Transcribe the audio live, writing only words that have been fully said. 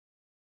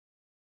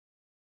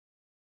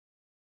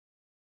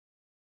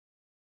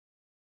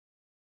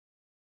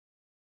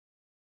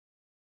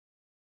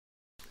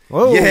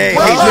Whoa. Yay,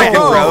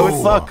 Whoa.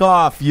 bros. Fuck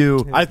off,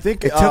 you. I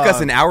think It took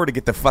us an hour to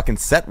get the fucking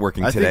set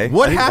working today.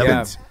 What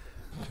happened?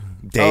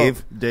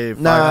 Dave? Dave.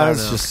 No, I it's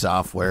don't know. just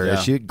software Yeah.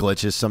 issue. It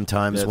glitches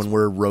sometimes Yeah, when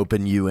we're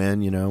roping you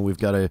in. You know, we're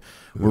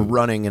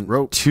running in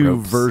Ropes.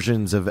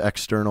 versions of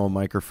external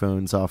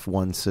microphones off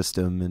one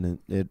system, and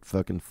it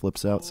fucking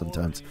flips out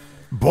sometimes.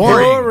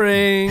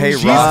 Boring. Hey,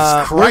 Jesus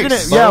Ross.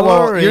 Christ.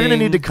 You're gonna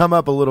need to come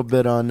up a little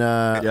bit on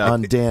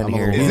Dan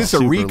here. Is He's this a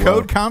super recode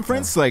low.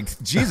 conference? Like,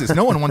 Jesus,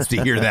 no one wants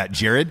to hear that,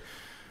 Jared.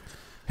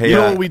 Hey, You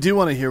know what we do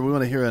want to hear? We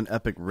want to hear an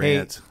epic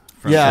rant.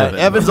 From Yeah, Evan.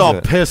 Evan's all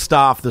pissed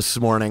off this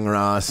morning,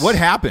 Ross. What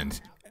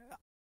happened?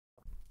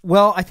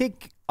 Well, I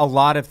think a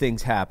lot of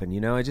things happen. You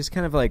know, I just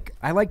kind of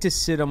I like to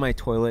sit on my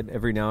toilet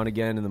every now and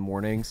again in the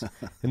mornings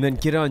and then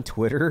get on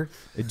Twitter.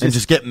 and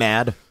just get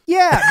mad.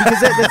 Yeah, because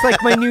that's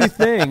like my new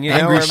thing. You know,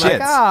 Angry where I'm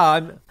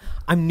like, shits.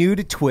 I'm new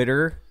to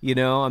Twitter. You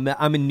know, I'm a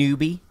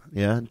newbie.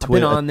 Yeah, I've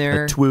been on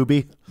there. A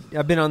twooby.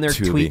 I've been on there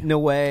Tubi. tweeting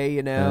away.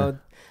 You know,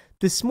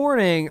 this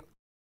morning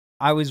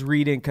I was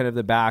reading kind of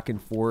the back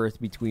and forth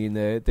between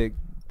the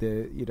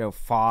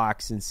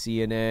Fox and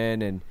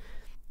CNN and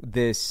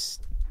this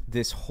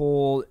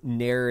whole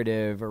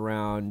narrative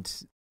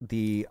around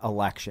the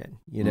election.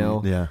 You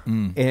know, Yeah.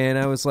 and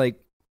I was like,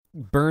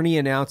 Bernie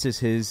announces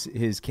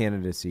his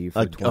candidacy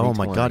for 2020. Oh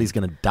my God, he's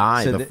gonna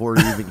die So before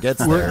he even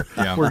gets there.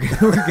 Yeah. We're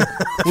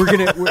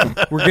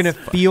gonna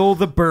feel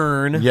the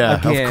burn. Yeah,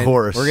 of again.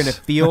 course. We're gonna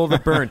feel the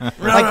burn.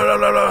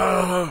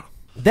 Like,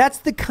 that's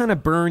the kind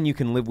of burn you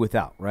can live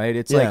without, right?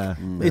 It's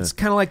it's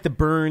kind of like the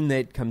burn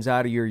that comes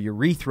out of your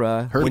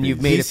urethra when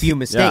you've made a few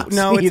mistakes.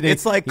 No,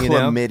 it's like You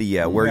know?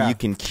 chlamydia, where you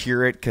can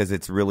cure it because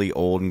it's really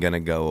old and going to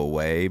go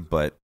away,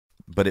 but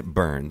it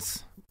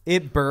burns.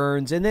 It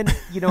burns, and then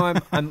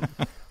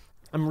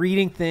I'm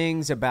reading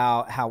things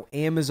about how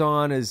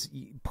Amazon is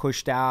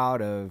pushed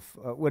out of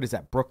what is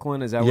that?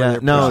 Brooklyn? Is that where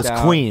they're no, pushed it's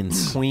out?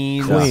 Queens.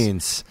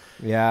 Queens.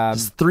 Yeah.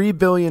 It's $3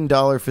 billion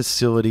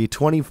facility,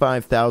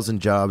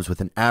 25,000 jobs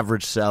with an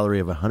average salary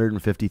of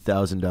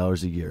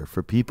 $150,000 a year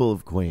for people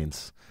of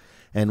Queens.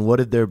 And what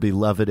did their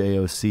beloved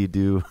AOC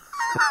do?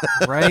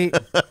 Right.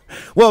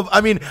 Well,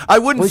 I mean, I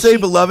wouldn't say she-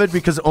 beloved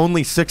because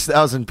only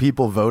 6,000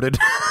 people voted.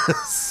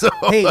 So,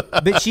 Hey,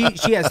 but she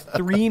has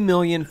 3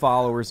 million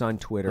followers on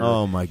Twitter.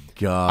 oh my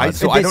God.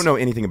 I don't know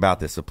anything about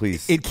this, so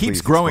please. It keeps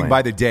please growing explain.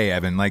 by the day,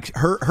 Evan. Like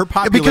her Yeah,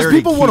 popularity because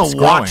people want keeps to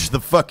growing. watch the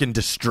fucking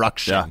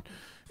destruction,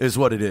 is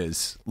what it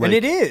is. And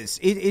it is.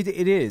 It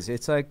is.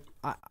 It's like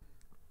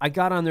I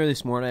got on there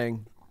this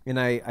morning, and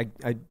I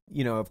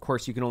of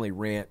course you can only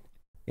rant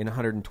in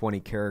 120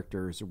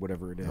 characters or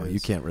whatever it is. Oh, you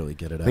can't really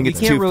get it out. I think You it's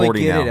can't really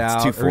 240 get now. it out.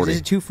 It's Or 240. is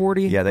it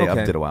 240? Yeah, they Okay.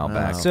 upped it a while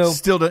back. So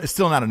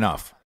Still not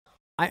enough.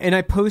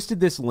 I posted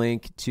this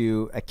link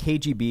to a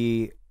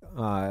KGB,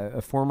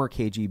 a former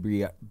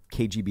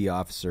KGB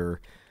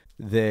officer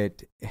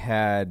that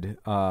had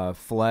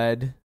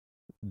fled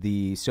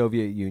the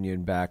Soviet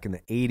Union back in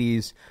the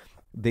 80s.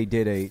 They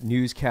did a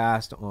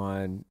newscast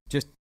on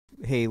just,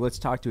 hey, let's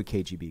talk to a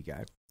KGB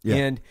guy. Yeah.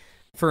 And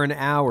for an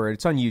hour,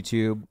 it's on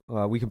YouTube.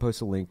 We can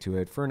post a link to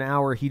it. For an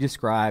hour, he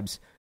describes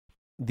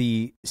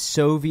the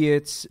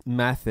Soviets'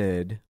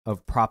 method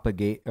of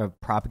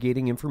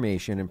propagating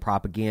information and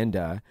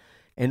propaganda,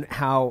 and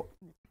how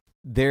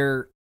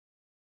they're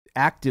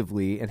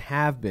actively and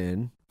have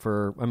been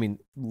for, I mean,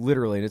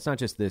 literally, and it's not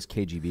just this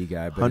KGB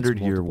guy, but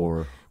 100-year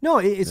war. No,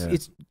 it's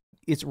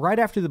right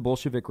after the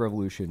Bolshevik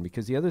Revolution,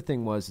 because the other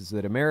thing is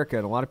that America,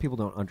 and a lot of people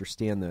don't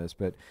understand this,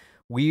 but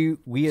we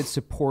had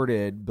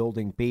supported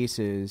building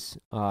bases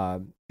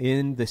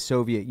in the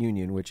Soviet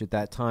Union, which at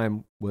that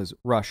time was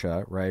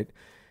Russia, right?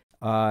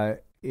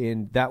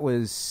 And that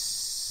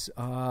was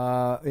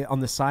on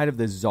the side of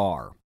the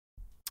Tsar.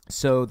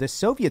 So the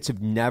Soviets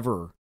have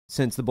never,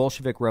 since the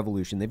Bolshevik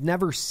Revolution, they've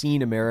never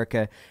seen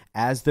America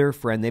as their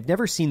friend. They've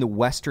never seen the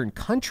Western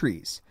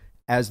countries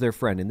as their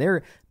friend. And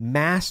they're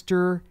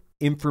master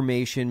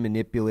information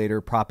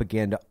manipulator,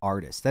 propaganda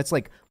artists. That's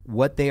like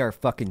what they are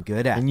fucking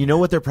good at. And you know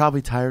what they're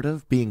probably tired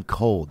of? Being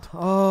cold.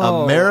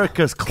 Oh.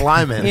 America's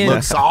climate And-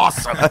 looks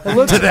awesome. It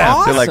looks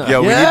awesome. They're like,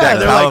 yo, we need that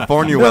they're like-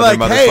 California they're weather,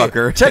 like, hey,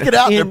 motherfucker. check it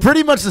out. They're And-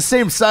 pretty much the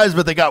same size,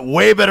 but they got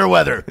way better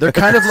weather. They're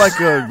kind of like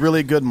a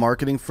really good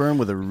marketing firm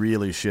with a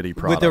really shitty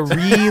product. With a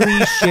really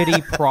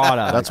shitty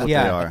product. That's what they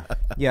are.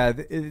 Yeah,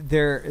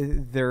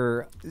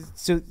 they're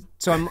so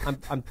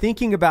I'm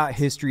thinking about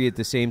history at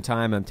the same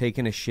time. I'm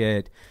taking a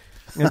shit.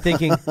 I'm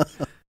thinking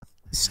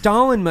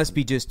Stalin must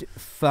be just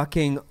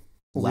fucking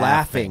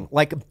laughing,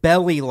 like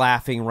belly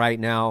laughing right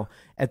now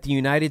at the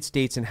United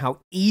States and how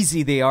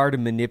easy they are to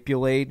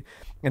manipulate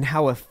and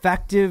how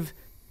effective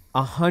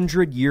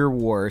 100-year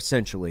war,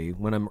 essentially,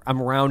 when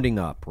I'm rounding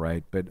up,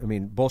 right? But I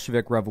mean,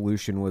 Bolshevik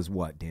Revolution was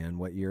what, Dan?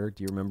 What year?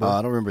 Do you remember?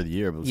 I don't remember the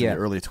year, but it was in the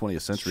early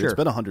 20th century. Sure. It's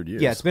been 100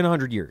 years. Yeah, it's been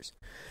 100 years.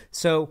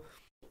 So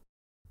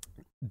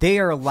they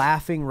are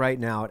laughing right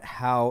now at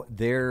how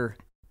their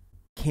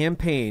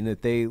campaign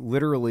that they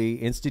literally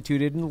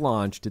instituted and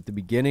launched at the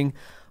beginning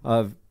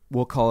of,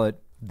 we'll call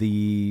it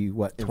the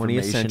 20th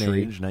Information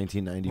century, age,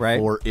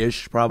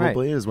 1994-ish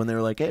probably is when they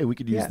were like, hey, we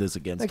could use this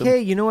against them.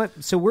 Hey, you know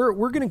what? So we're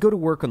going to go to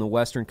work on the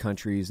Western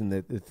countries, and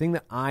the thing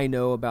that I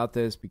know about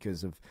this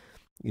because of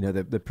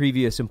the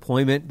previous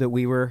employment that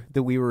we were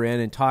in,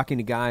 and talking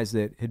to guys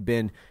that had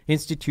been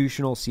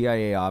institutional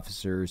CIA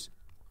officers,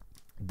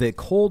 the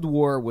Cold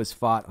War was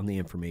fought on the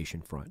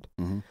information front.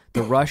 Mm-hmm.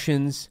 The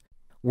Russians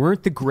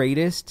weren't the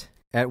greatest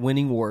at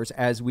winning wars,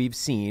 as we've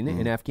seen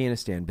in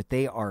Afghanistan, but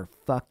they are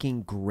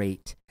fucking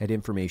great at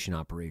information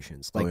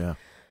operations. Like,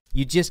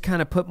 you just kind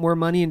of put more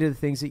money into the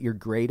things that you're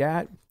great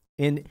at,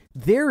 and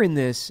they're in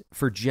this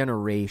for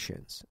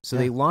generations. So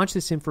they launch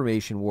this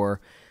information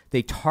war.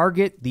 They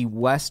target the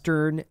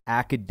Western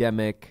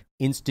academic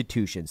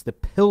institutions, the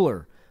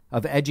pillar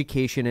of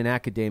education and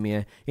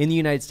academia in the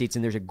United States,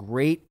 and there's a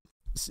great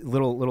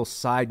little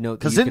side note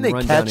that you can run down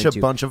into. Because didn't they catch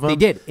a bunch of them? They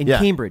did, in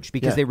Cambridge,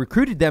 because they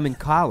recruited them in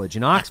college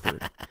in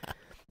Oxford.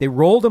 They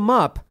rolled them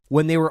up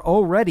when they were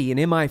already in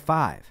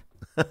MI5.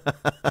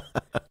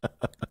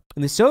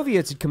 And the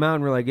Soviets had come out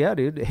and were like, yeah,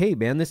 dude, hey,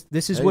 man,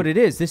 this is what it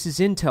is. This is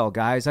intel,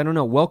 guys. I don't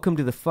know. Welcome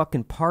to the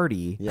fucking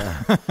party.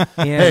 Yeah.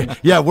 And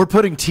we're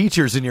putting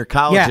teachers in your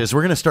colleges.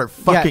 We're going to start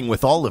fucking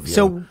with all of you.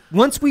 So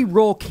once we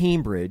roll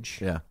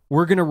Cambridge,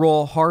 we're going to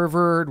roll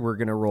Harvard, we're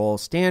going to roll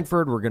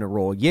Stanford, we're going to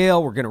roll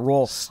Yale, we're going to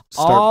roll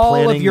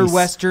all of your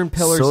Western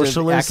pillars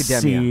of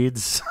academia.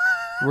 Seeds.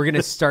 We're going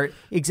to start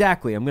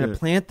exactly. I'm going to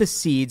plant the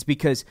seeds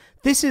because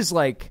this is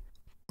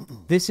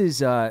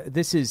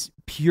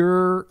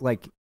pure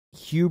like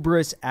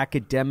hubris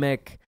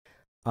academic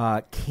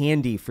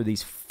candy for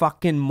these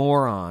fucking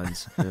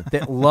morons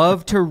that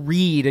love to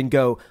read and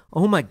go,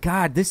 oh my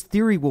God, this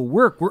theory will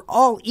work. We're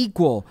all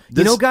equal.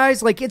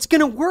 Guys, like it's going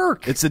to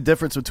work. It's the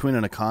difference between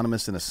an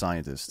economist and a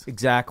scientist.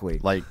 Exactly.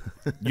 Like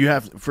you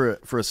have for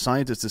a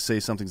scientist to say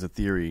something's a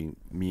theory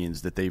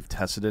means that they've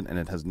tested it and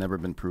it has never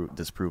been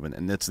disproven.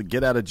 And that's the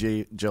get out of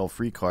jail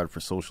free card for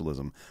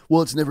socialism.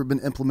 Well, it's never been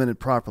implemented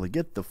properly.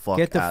 Get the fuck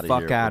out of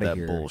here with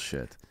that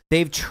bullshit.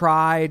 They've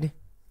tried.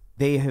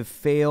 They have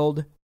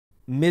failed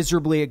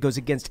miserably. It goes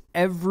against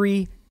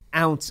every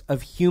ounce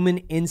of human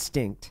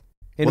instinct.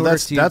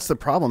 That's the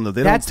problem, though.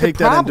 They don't take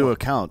that into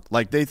account.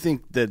 Like, they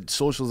think that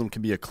socialism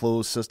can be a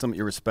closed system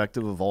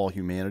irrespective of all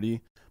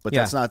humanity, but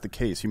that's not the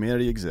case.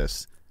 Humanity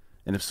exists,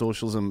 and if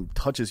socialism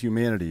touches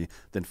humanity,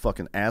 then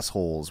fucking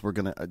assholes,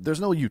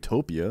 there's no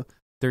utopia.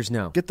 There's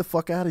no. Get the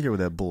fuck out of here with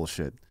that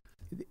bullshit.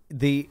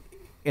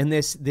 And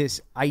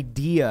this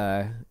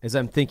idea, as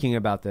I'm thinking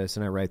about this,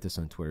 and I write this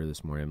on Twitter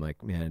this morning, I'm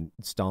like, man,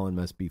 Stalin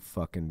must be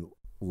fucking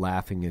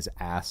laughing his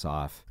ass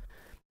off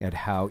at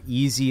how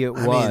easy it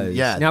was.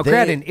 Now,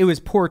 granted, it was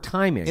poor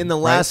timing. In the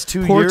last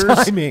 2 years,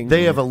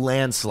 they have a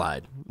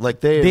landslide.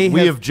 Like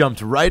we have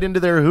jumped right into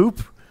their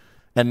hoop,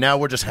 and now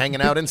we're just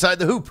hanging out inside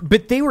the hoop.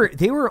 But they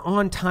were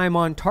on time,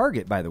 on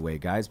target, by the way,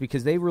 guys,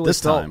 because they really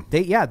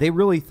they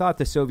really thought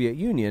the Soviet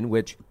Union,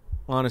 which,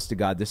 honest to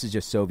God, this is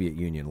just Soviet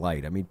Union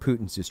light. I mean,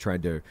 Putin's just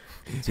trying to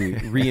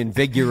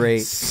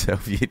reinvigorate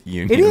Soviet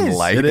Union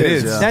light. It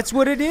is. Yeah. That's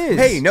what it is.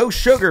 Hey, no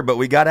sugar, but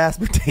we got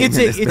aspartame in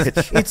this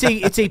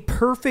bitch. It's a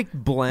perfect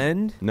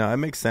blend. No, that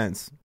makes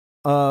sense.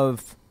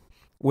 Of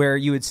where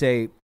you would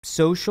say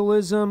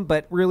socialism,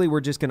 but really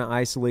we're just going to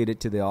isolate it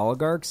to the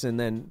oligarchs, and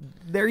then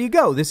there you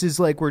go. This is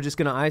like we're just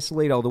going to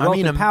isolate all the wealth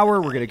and power.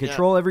 We're going to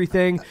control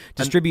everything,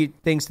 distribute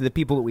things to the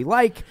people that we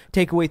like,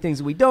 take away things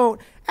that we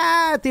don't.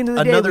 At the end of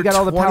the day, we got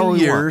all the power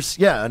we want.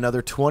 Yeah,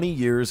 another 20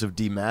 years of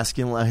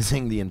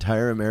demasculinizing the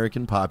entire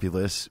American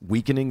populace,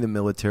 weakening the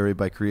military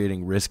by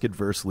creating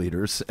risk-adverse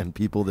leaders and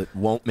people that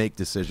won't make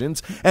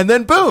decisions, and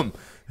then boom!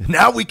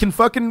 Now we can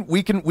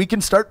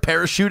start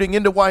parachuting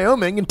into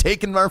Wyoming and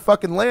taking our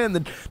fucking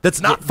land that's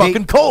not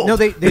fucking cold. No,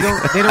 they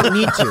don't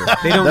need to.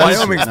 They don't.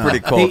 Wyoming's pretty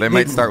cold. They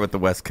might start with the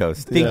West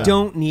Coast. They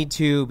don't need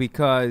to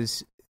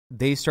because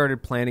they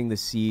started planting the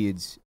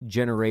seeds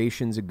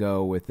generations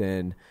ago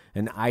within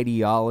an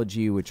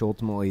ideology which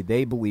ultimately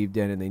they believed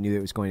in, and they knew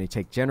it was going to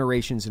take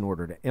generations in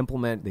order to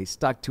implement. They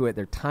stuck to it.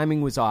 Their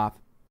timing was off.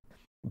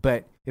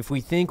 But if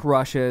we think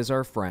Russia is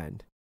our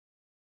friend,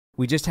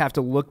 we just have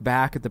to look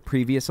back at the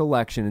previous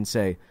election and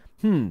say,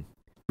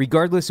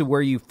 regardless of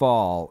where you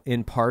fall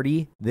in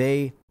party,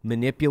 they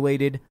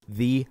manipulated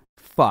the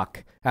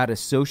fuck out of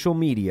social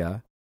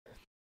media.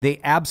 They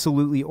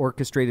absolutely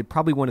orchestrated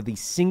probably one of the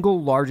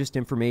single largest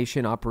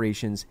information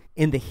operations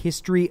in the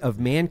history of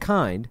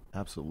mankind.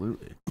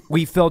 Absolutely.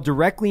 We fell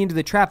directly into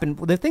the trap. And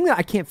the thing that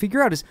I can't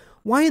figure out is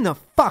why in the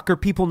fuck are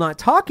people not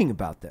talking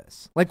about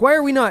this? Like, why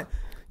are we not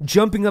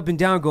jumping up and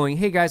down going,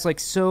 hey guys, like,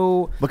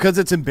 so because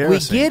it's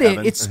embarrassing. We get it.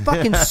 Evan. It's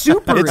fucking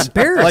super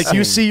embarrassing. Like,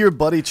 you see your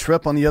buddy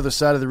trip on the other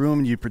side of the room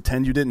and you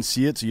pretend you didn't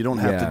see it so you don't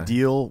have to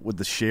deal with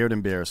the shared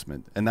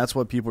embarrassment. And that's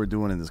what people are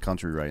doing in this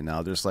country right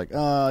now. They're just like,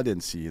 oh, I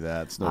didn't see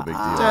that. It's no big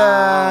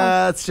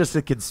deal. It's just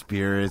a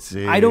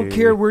conspiracy. I don't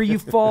care where you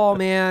fall,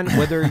 man,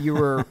 whether you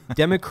were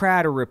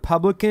Democrat or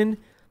Republican.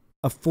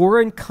 A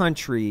foreign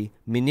country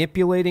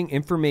manipulating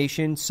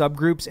information,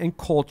 subgroups, and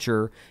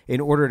culture in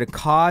order to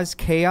cause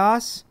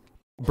chaos.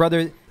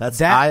 Brother,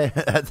 that's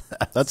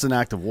an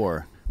act of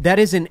war. That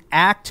is an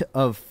act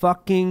of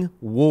fucking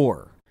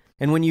war.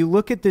 And when you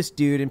look at this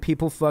dude and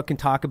people fucking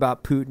talk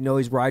about Putin, oh,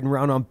 he's riding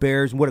around on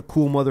bears and what a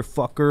cool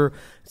motherfucker.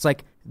 It's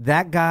like,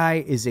 that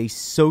guy is a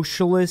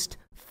socialist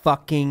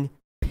fucking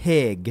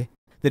pig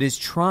that is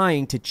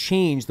trying to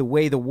change the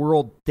way the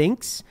world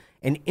thinks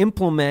and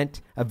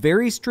implement a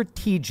very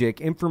strategic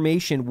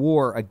information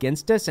war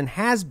against us, and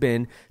has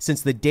been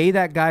since the day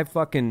that guy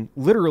fucking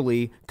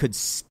literally could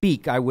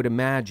speak, I would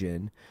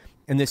imagine.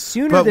 And the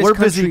sooner this we're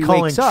country busy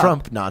calling wakes up,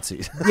 Trump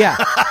Nazis. yeah,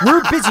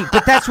 we're busy,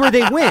 but that's where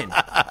they win.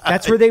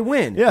 That's where they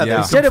win. Yeah.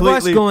 Instead of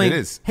us going, it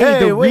is. hey,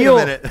 Hey, wait a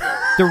minute.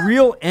 the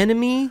real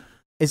enemy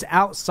is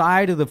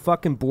outside of the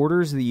fucking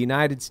borders of the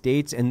United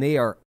States, and they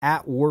are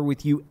at war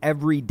with you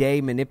every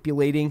day,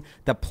 manipulating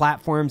the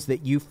platforms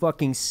that you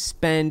fucking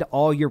spend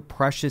all your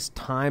precious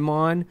time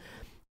on,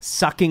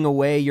 sucking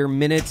away your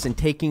minutes and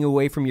taking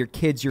away from your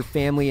kids, your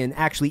family, and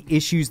actually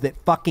issues that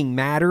fucking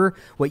matter.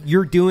 What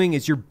you're doing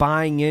is you're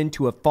buying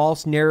into a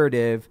false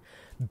narrative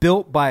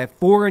built by a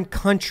foreign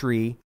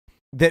country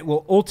that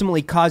will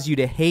ultimately cause you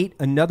to hate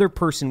another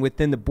person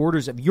within the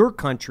borders of your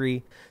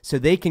country, so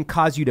they can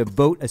cause you to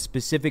vote a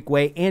specific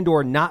way and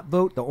or not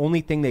vote. The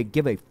only thing they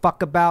give a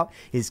fuck about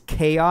is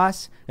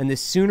chaos. And the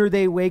sooner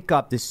they wake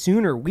up, the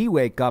sooner we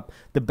wake up,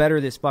 the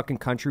better this fucking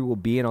country will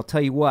be. And I'll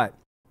tell you what,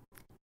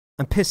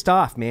 I'm pissed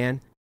off,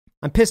 man.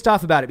 I'm pissed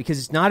off about it, because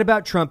it's not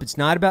about Trump. It's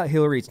not about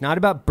Hillary. It's not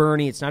about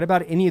Bernie. It's not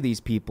about any of these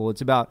people.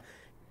 It's about,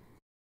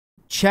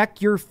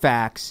 check your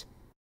facts.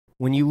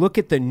 When you look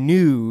at the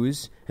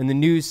news and the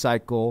news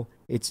cycle,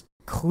 it's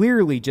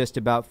clearly just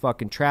about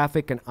fucking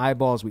traffic and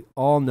eyeballs. We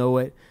all know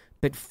it.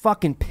 But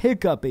fucking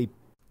pick up a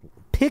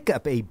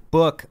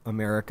book,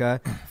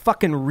 America.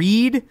 Fucking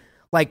read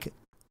like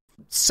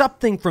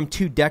something from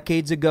 2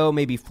 decades ago.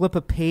 Maybe flip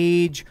a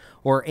page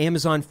or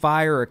Amazon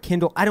Fire or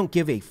Kindle. I don't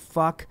give a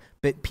fuck.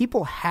 But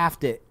people have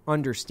to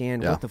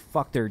understand what the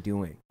fuck they're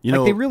doing. You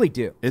know, they really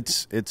do.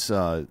 It's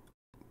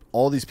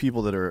all these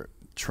people that are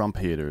Trump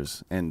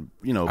haters, and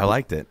I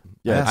liked it.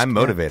 Yeah, I'm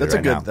motivated.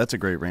 That's a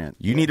great rant.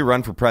 You need to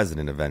run for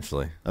president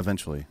eventually.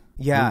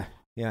 Yeah.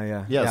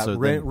 So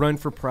run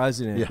for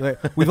president. Yeah.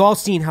 We've all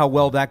seen how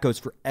well that goes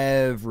for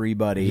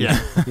everybody.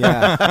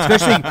 Yeah.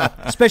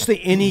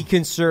 Especially any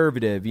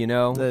conservative, you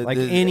know,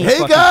 any.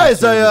 Hey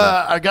guys,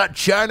 I got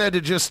China to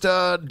just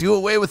do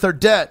away with their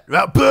debt.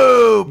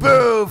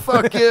 Boo,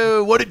 fuck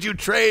you. What did you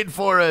trade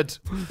for it?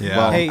 Yeah.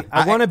 Well, hey,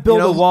 I want to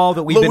build a wall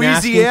that we've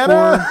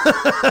Louisiana? been asking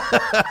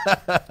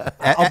for.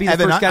 I'll be the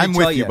Evan, first guy to I'm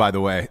tell with you, by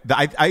the way.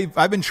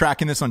 I've been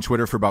tracking this on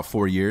Twitter for about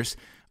 4 years.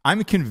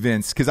 I'm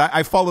convinced, because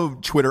I follow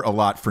Twitter a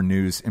lot for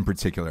news in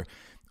particular.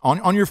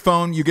 On your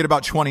phone, you get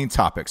about 20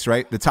 topics,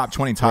 right? The top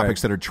 20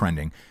 topics that are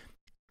trending.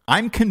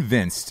 I'm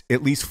convinced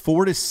at least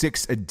 4 to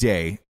 6 a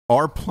day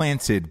are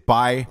planted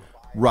by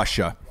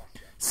Russia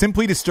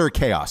simply to stir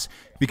chaos.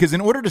 Because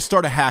in order to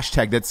start a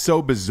hashtag that's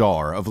so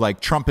bizarre of like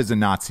Trump is a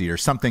Nazi or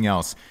something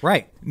else,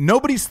 right?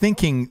 Nobody's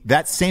thinking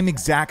that same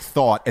exact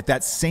thought at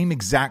that same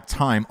exact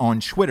time on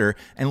Twitter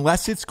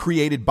unless it's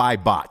created by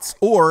bots,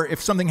 or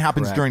if something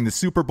happens during the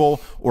Super Bowl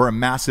or a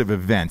massive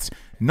event.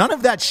 None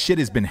of that shit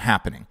has been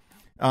happening.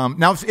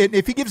 Now,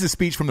 if he gives a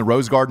speech from the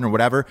Rose Garden or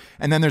whatever,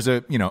 and then there's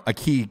a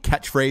key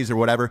catchphrase or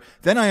whatever,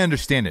 then I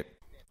understand it.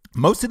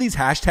 Most of these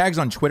hashtags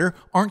on Twitter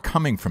aren't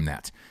coming from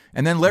that.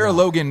 And then Lara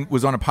Logan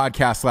was on a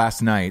podcast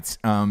last night.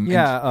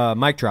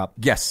 Mic Drop.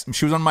 Yes,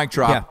 she was on Mic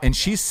Drop, and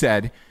she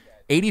said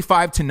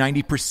 85 to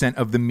 90%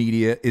 of the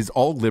media is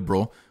all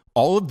liberal.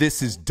 All of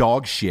this is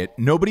dog shit.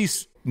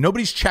 Nobody's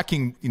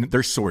checking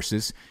their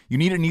sources. You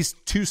need at least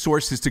 2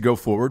 sources to go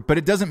forward, but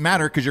it doesn't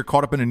matter because you're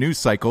caught up in a news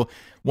cycle.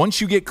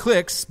 Once you get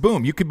clicks,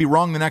 boom, you could be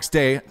wrong the next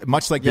day,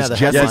 much like this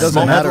Jesse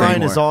the headline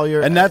anymore. is all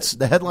your, and that's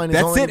the headline. Is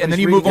that's all it, and then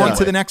you move on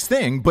to the next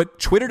thing. But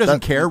Twitter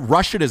doesn't care.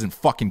 Russia doesn't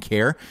fucking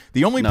care.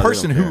 The only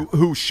person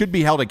who should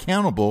be held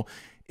accountable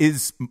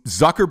is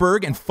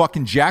Zuckerberg and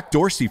fucking Jack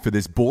Dorsey for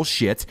this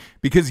bullshit.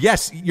 Because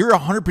yes, you're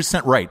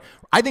 100% right.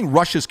 I think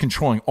Russia's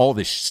controlling all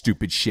this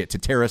stupid shit to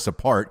tear us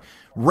apart.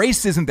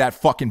 Race isn't that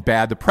fucking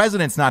bad. The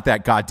president's not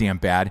that goddamn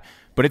bad,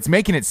 but it's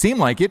making it seem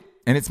like it,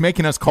 and it's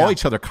making us call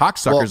each other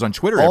cocksuckers on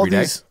Twitter every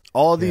day.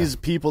 All these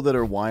people that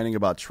are whining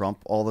about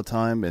Trump all the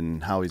time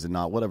and how he's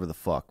not whatever the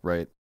fuck,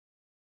 right?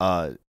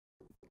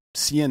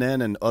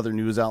 CNN and other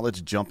news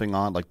outlets jumping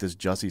on like this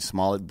Jussie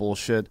Smollett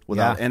bullshit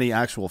without any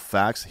actual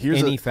facts.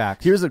 Here's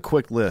a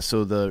quick list.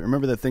 So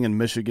remember that thing in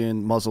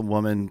Michigan, Muslim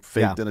woman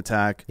faked an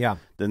attack. Yeah.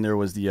 Then there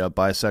was the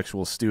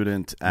bisexual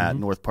student at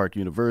North Park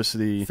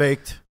University.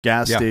 Faked.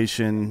 Gas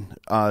station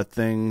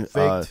thing.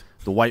 Faked.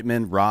 The white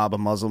men rob a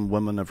Muslim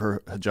woman of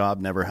her hijab.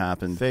 Never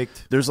happened.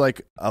 Faked. There's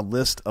like a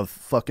list of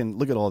fucking,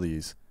 look at all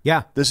these.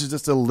 Yeah. This is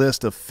just a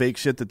list of fake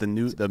shit that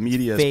the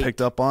media has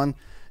picked up on.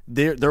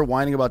 They're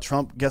whining about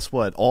Trump. Guess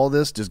what? All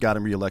this just got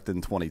him reelected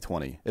in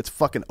 2020. It's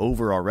fucking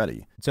over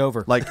already. It's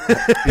over. Like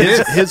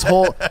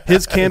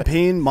his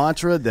campaign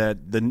mantra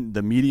that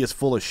the media is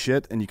full of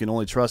shit and you can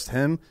only trust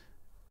him.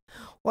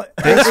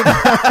 That's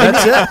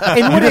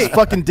it. And you just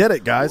fucking did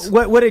it, guys.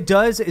 What it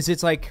does is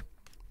it's like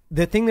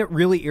the thing that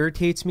really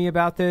irritates me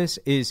about this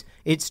is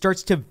it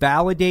starts to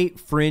validate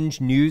fringe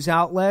news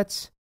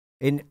outlets.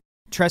 And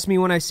trust me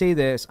when I say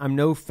this, I'm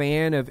no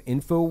fan of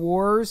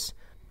InfoWars,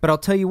 but I'll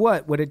tell you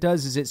what it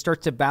does is it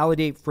starts to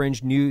validate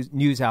fringe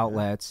news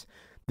outlets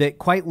that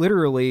quite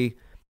literally,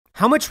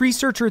 how much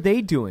research are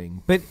they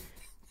doing? But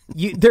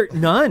they're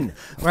none,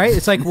 right?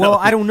 It's like, well,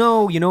 I don't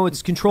know.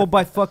 It's controlled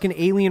by fucking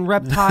alien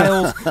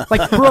reptiles.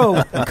 Like,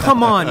 bro,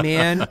 come on,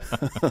 man.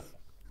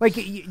 Like,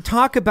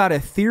 talk about a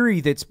theory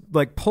that's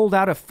like pulled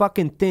out of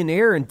fucking thin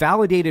air and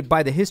validated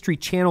by the History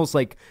Channel's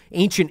like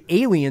ancient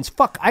aliens.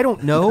 Fuck, I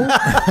don't know.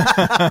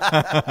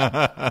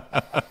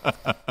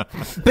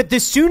 But the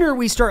sooner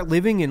we start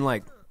living in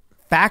like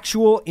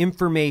factual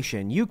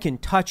information, you can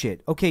touch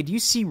it. Okay, do you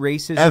see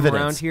racism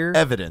around here?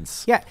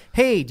 Evidence. Yeah.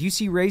 Hey, do you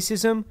see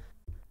racism?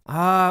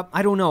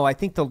 I don't know. I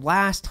think the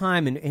last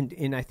time,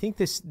 and I think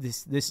this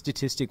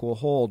statistic will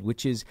hold,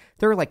 which is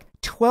there are like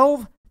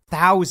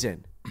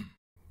 12,000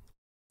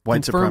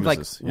 white confirmed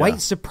supremacists, white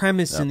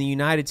supremacists in the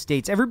United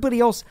States. Everybody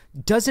else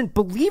doesn't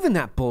believe in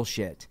that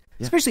bullshit.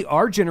 Yeah. Especially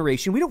our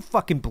generation. We don't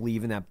fucking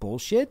believe in that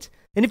bullshit.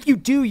 And if you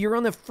do, you're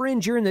on the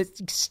fringe. You're in the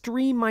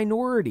extreme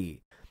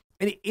minority.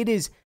 And it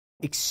is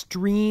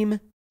extreme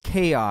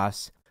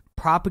chaos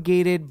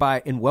propagated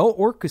by and well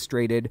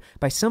orchestrated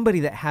by somebody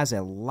that has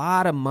a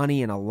lot of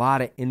money and a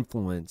lot of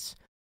influence.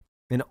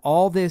 And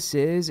all this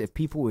is, if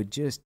people would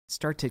just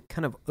start to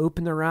kind of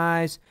open their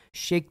eyes,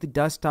 shake the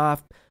dust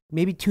off,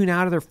 maybe tune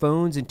out of their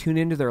phones and tune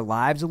into their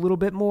lives a little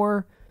bit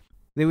more,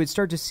 they would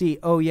start to see,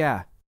 oh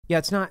yeah,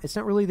 it's not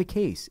really the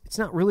case. It's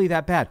not really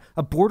that bad.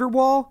 A border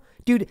wall,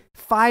 dude,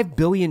 $5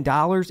 billion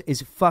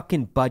is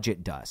fucking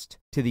budget dust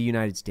to the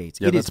United States.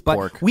 Yeah, it that's is, but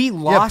pork. we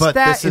lost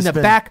that in the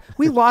back.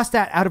 We lost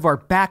that out of our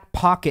back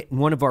pocket in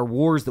one of our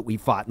wars that we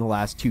fought in the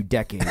last 2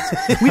 decades.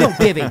 We don't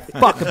give a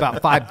fuck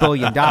about $5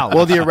 billion.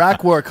 Well, the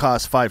Iraq War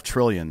cost $5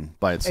 trillion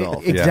by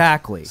itself.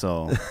 Exactly. Yeah.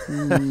 So,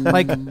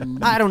 like,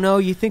 I don't know.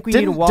 You think we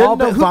need a wall,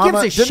 but who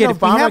gives a shit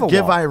if we have a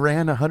give wall?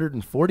 Iran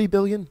 $140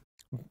 billion?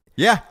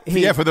 Yeah,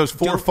 for those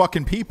 4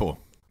 fucking people.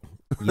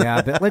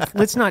 Yeah, but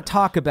let's not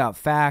talk about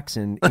facts,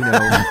 and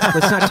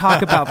let's not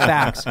talk about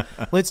facts.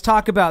 Let's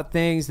talk about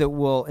things that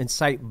will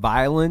incite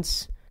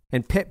violence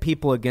and pit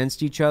people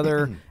against each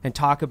other, and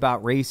talk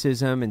about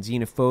racism and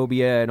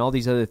xenophobia and all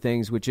these other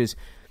things. Which is,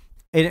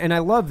 and I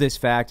love this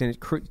fact, and it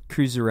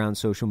cruises around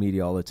social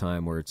media all the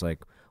time, where it's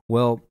like,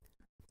 well,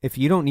 if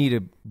you don't need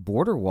a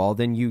border wall,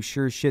 then you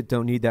sure as shit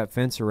don't need that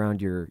fence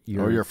around your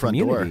front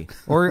community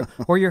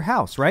or your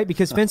house, right?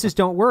 Because fences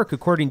don't work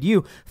according to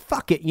you.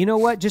 Fuck it. You know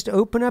what? Just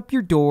open up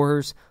your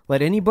doors.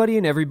 Let anybody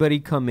and everybody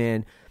come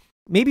in.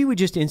 Maybe we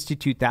just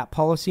institute that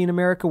policy in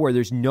America where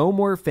there's no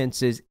more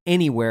fences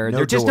anywhere.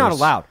 They're just not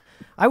allowed.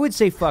 I would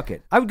say fuck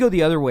it. I would go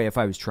the other way if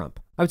I was Trump.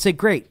 I would say,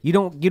 great. You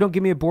don't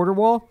give me a border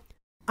wall?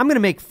 I'm going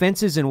to make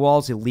fences and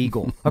walls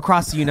illegal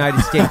across the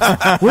United States.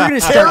 We're going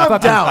to start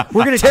fucking down.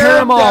 We're going to tear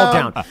them all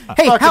down.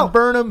 Hey,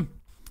 burn them.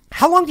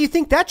 How long do you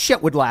think that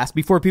shit would last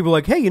before people are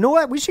like, hey, you know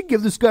what? We should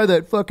give this guy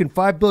that fucking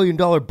 $5 billion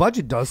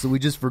budget dust that we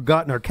just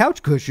forgot in our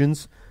couch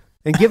cushions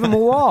and give him a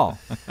wall.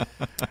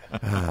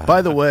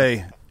 By the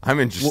way, I'm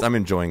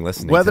enjoying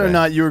listening. Whether today. or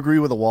not you agree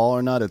with a wall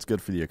or not, it's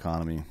good for the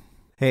economy.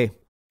 Hey,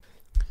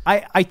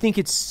 I think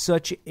it's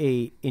such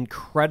a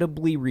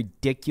incredibly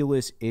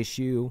ridiculous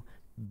issue.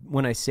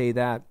 When I say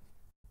that,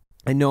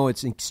 I know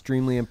it's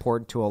extremely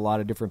important to a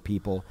lot of different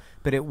people,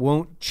 but it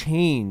won't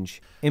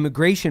change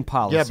immigration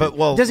policy. Yeah, but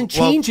it doesn't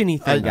change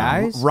anything,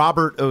 guys.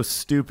 Robert O.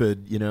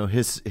 Stupid,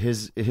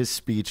 his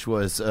speech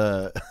was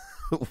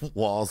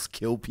walls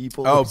kill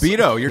people. Oh,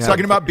 Beto. You're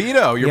talking about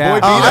Beto. Your Yeah.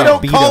 boy Beto. I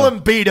don't Beto. call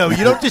him Beto.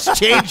 You don't just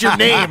change your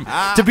name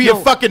to be a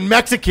fucking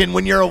Mexican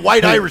when you're a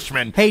white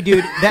Irishman. Hey,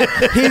 dude,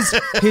 his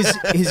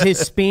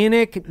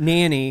Hispanic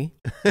nanny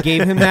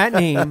gave him that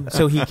name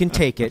so he can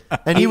take it.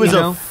 And he was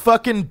a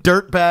fucking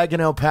dirtbag in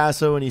El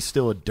Paso, and he's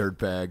still a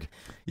dirtbag.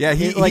 Yeah,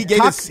 he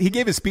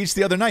gave his speech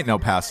the other night in El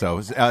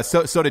Paso.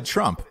 So did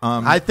Trump.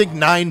 I think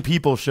 9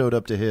 people showed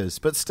up to his,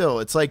 but still,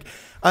 it's like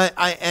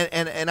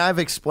I've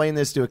explained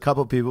this to a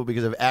couple people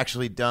because I've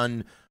actually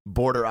done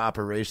border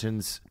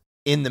operations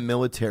in the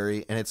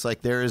military, and it's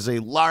like there is a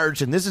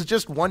large, and this is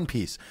just one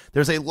piece.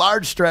 There's a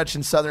large stretch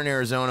in southern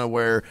Arizona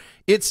where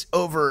it's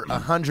over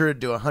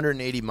 100 to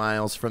 180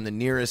 miles from the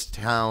nearest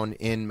town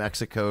in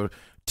Mexico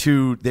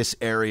to this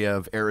area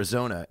of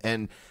Arizona,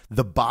 and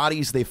the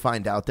bodies they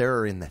find out there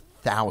are in the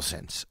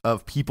thousands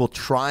of people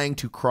trying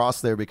to cross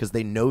there because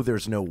they know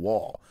there's no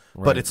wall.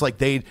 Right. But it's like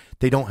they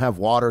don't have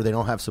water, they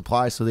don't have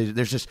supplies, so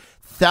there's just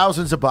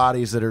thousands of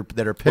bodies that are picked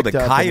up.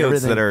 The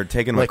coyotes that are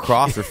taking them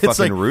across are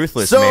fucking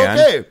ruthless, so, man.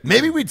 Okay,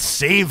 maybe we'd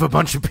save a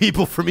bunch of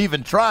people from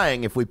even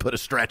trying if we put a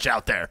stretch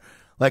out there.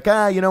 Like,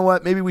 you know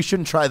what? Maybe we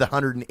shouldn't try the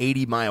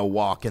 180-mile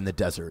walk in the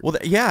desert. Well,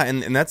 yeah,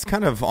 and that's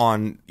kind of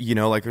on,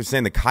 like we're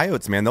saying, the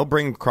coyotes, man. They'll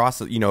bring across,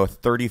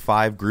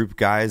 35 group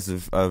guys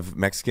of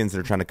Mexicans that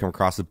are trying to come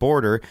across the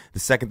border.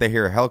 The second they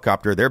hear a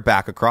helicopter, they're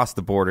back across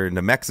the border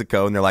into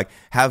Mexico, and they're like,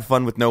 have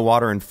fun with no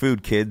water and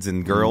food, kids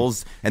and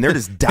girls, and they're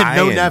just dying.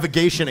 No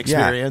navigation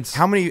experience.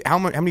 Yeah. How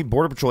many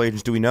Border Patrol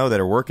agents do we know that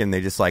are working? They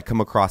just like come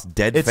across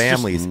dead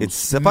families.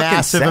 It's massive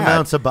fucking sad.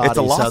 amounts of bodies. It's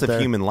a loss out there.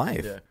 of human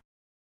life. Yeah.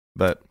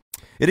 But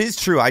it is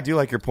true. I do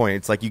like your point.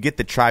 It's like you get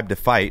the tribe to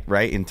fight,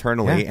 right,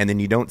 internally, and then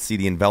you don't see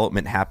the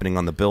envelopment happening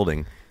on the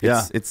building.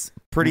 It's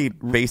pretty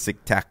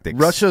basic tactics.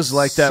 Russia's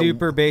like that.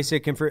 Super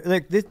basic.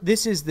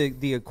 This is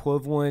the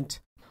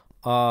equivalent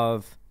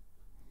of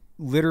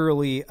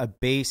literally a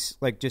base,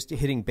 like just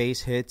hitting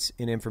base hits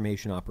in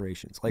information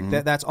operations. Like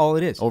that's all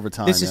it is. Over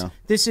time, this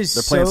is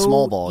they're playing so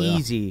small ball,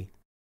 easy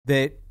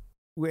that,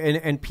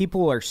 and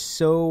people are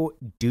so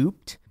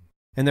duped,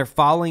 and they're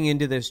falling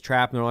into this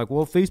trap, and they're like,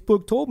 well,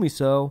 Facebook told me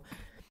so.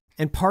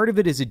 And part of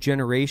it is a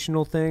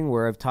generational thing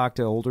where I've talked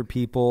to older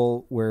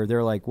people where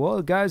they're like,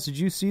 well, guys, did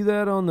you see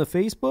that on the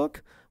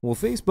Facebook? Well,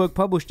 Facebook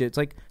published it. It's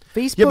like,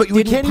 Facebook but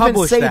we can't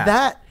even say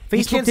that.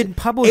 Facebook didn't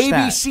publish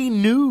that. ABC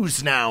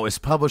News now is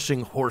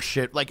publishing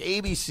horseshit. Like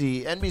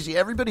ABC, NBC,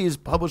 everybody is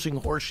publishing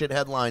horseshit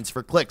headlines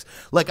for clicks.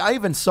 Like I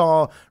even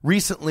saw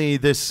recently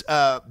this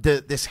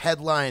this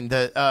headline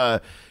that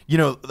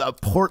the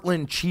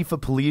Portland chief of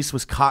police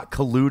was caught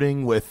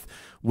colluding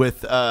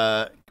with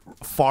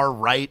far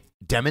right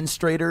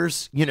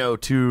demonstrators,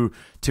 to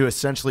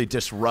essentially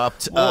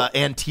disrupt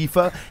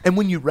Antifa. And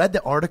when you read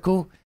the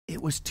article,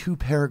 it was 2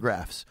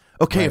 paragraphs.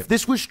 Okay, if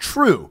this was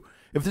true,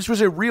 if this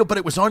was but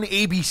it was on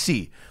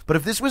ABC, but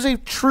if this was a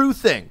true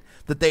thing,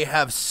 that they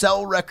have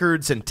cell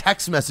records and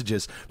text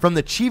messages from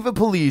the chief of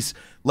police,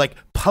 like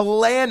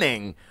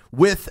planning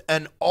with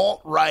an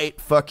alt-right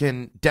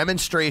fucking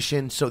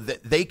demonstration so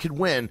that they could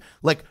win,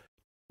 like,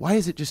 why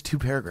is it just 2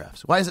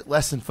 paragraphs? Why is it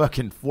less than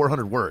fucking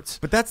 400 words?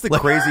 But that's the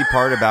crazy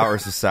part about our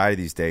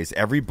society these days.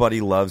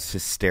 Everybody loves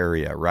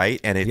hysteria, right?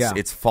 And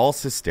it's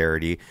false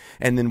hysteria.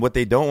 And then what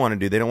they don't want to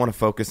do, they don't want to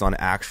focus on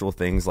actual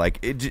things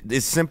like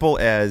as simple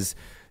as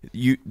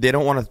they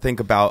don't want to think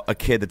about a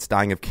kid that's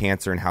dying of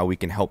cancer and how we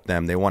can help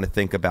them. They want to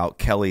think about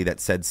Kelly that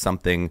said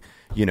something,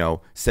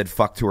 said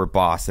fuck to her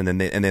boss, and then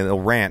they'll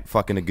rant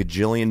fucking a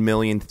gajillion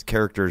million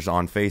characters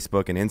on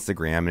Facebook and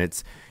Instagram,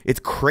 and it's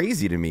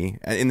crazy to me.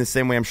 In the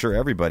same way, I'm sure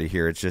everybody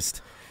here, it's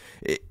just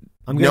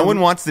no one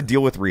wants to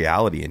deal with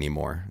reality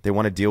anymore. They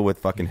want to deal with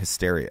fucking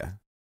hysteria.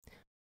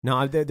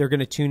 No, they're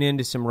going to tune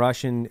into some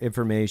Russian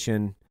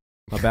information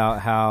about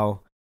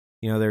how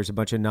there's a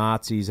bunch of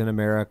Nazis in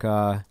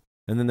America.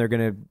 And then they're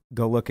going to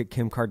go look at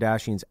Kim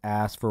Kardashian's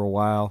ass for a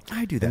while.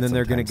 I do that. And then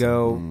they're going to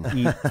go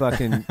eat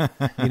fucking,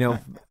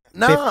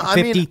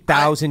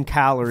 50,000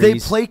 calories. They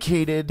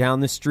placated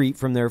down the street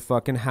from their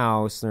fucking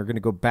house. And they're going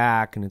to go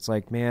back, and it's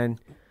like, man,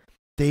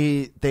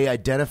 they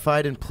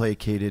identified and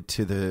placated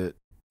to the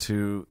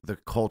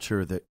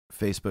culture that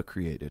Facebook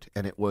created,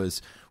 and it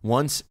was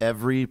once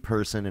every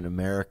person in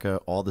America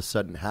all of a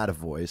sudden had a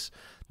voice.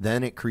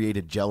 Then it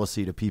created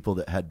jealousy to people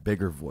that had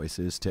bigger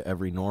voices to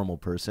every normal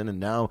person, and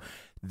now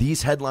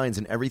these headlines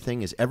and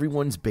everything is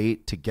everyone's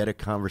bait to get a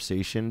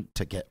conversation,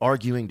 to get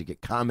arguing, to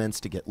get comments,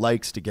 to get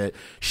likes, to get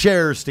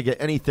shares, to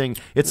get anything.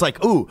 It's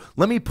like, ooh,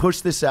 let me push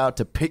this out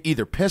to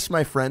either piss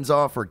my friends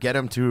off or get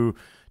them to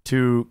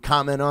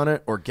comment on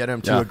it or get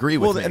them to agree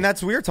with me. And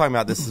that's we were talking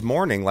about this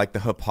morning, like the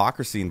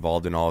hypocrisy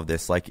involved in all of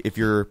this. Like if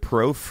you're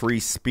pro free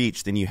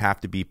speech, then you have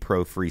to be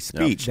pro free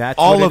speech. That's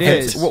all of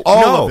it.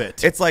 All of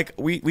it. It's like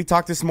we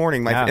talked this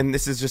morning, and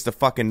this is just a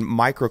fucking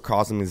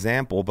microcosm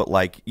example, but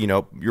like,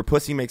 your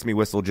pussy makes me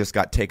whistle just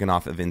got taken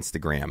off of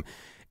Instagram.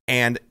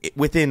 And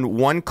within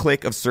one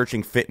click of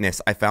searching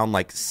fitness, I found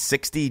like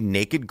 60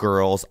 naked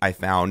girls. I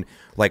found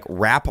like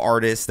rap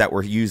artists that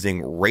were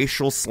using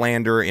racial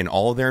slander in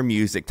all their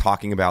music,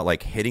 talking about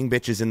like hitting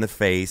bitches in the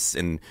face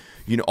and,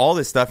 all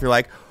this stuff. You're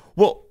like,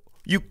 well,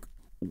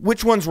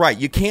 which one's right?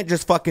 You can't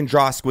just fucking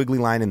draw a squiggly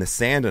line in the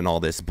sand and all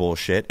this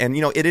bullshit. And,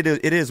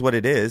 it is what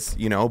it is,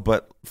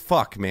 but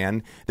fuck,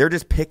 man. They're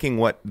just picking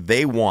what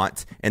they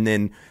want. And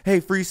then, hey,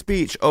 free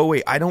speech. Oh,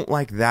 wait, I don't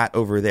like that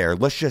over there.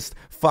 Let's just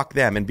fuck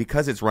them. And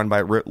because it's run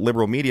by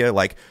liberal media,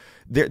 like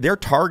they're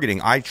targeting,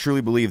 I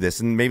truly believe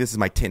this, and maybe this is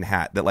my tin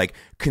hat, that like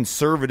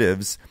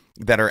conservatives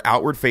that are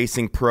outward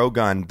facing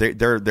pro-gun,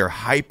 they're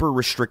hyper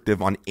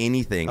restrictive on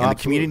anything. And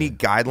Absolutely. The community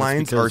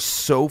guidelines are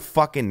so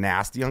fucking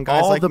nasty on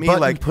guys all like the me.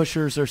 button Like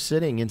pushers are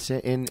sitting in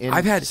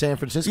I've had San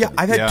Francisco. Yeah,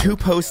 I've had 2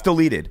 posts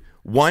deleted.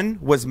 One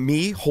was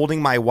me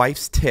holding my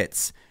wife's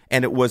tits,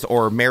 and it was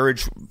or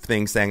marriage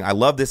thing saying, I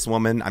love this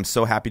woman. I'm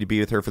so happy to be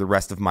with her for the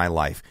rest of my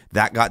life.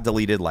 That got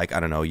deleted like, I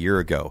don't know, a year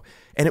ago.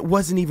 And it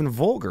wasn't even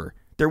vulgar.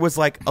 there was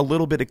like a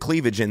little bit of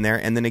cleavage in there.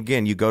 And then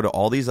again, you go to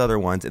all these other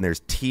ones, and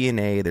there's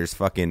TNA, there's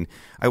fucking.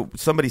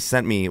 Somebody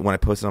sent me when I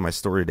posted on my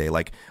story today,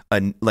 like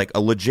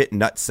a legit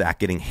nutsack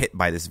getting hit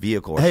by this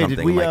vehicle or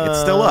something. It's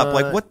still up.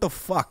 Like, what the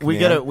fuck? We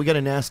got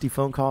a nasty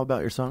phone call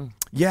about your song.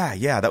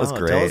 Yeah, that was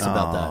great. Tell us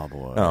about that.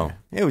 Boy. Oh,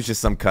 it was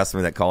just some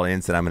customer that called in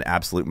and said I'm an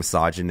absolute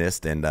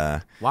misogynist, and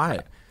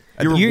why?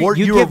 You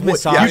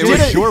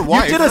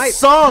did a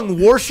song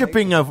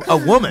worshiping a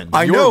woman.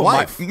 I your know,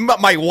 wife.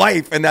 my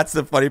wife, and that's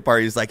the funny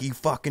part. He's like, "You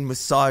fucking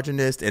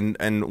misogynist,"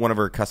 and one of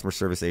our customer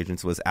service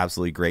agents was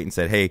absolutely great and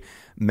said, "Hey,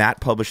 Matt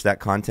published that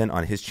content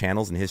on his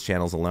channels and his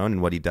channels alone,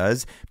 and what he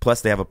does.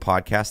 Plus, they have a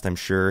podcast. I'm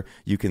sure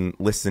you can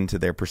listen to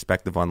their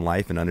perspective on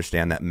life and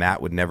understand that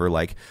Matt would never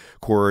like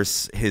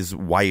coerce his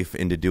wife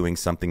into doing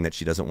something that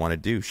she doesn't want to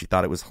do. She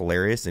thought it was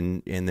hilarious,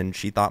 and then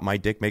she thought my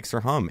dick makes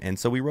her hum, and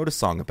so we wrote a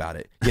song about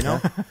it. You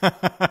know."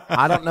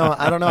 I don't know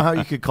how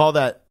you could call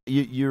that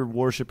you're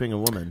worshiping a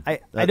woman. I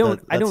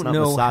don't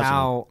know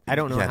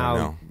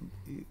how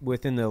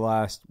within the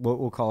last, what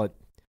we'll call it,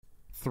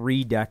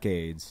 3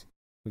 decades,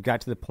 we've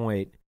got to the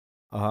point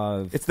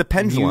of it's the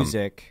pendulum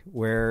music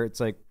where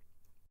it's like,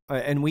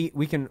 and we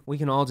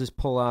can all just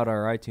pull out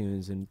our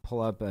iTunes and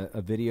pull up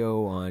a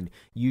video on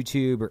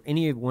YouTube or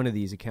any one of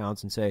these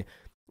accounts and say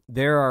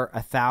there are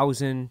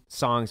 1,000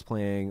 songs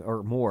playing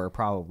or more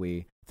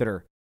probably that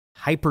are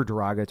hyper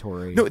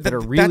derogatory, that are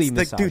really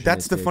misogynistic,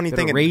 that's the funny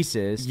thing,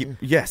 racist.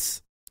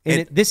 Yes,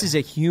 and this is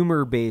a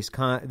humor based.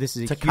 This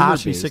is a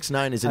Tekashi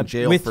 6ix9ine is in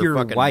jail with for your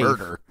fucking wife,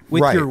 murder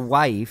with your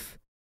wife.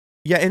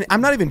 Yeah, and I'm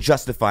not even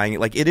justifying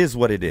it. Like, it is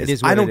what it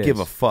is. I don't give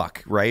a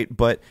fuck, right?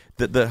 But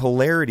the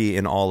hilarity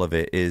in all of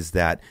it is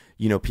that,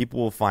 you know,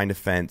 people will find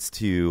offense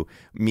to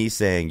me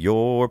saying,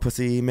 your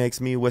pussy makes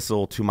me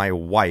whistle, to my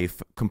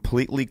wife,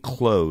 completely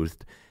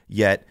clothed,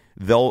 yet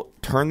they'll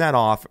turn that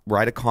off,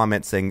 write a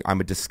comment saying I'm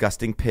a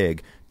disgusting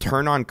pig,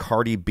 turn on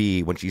Cardi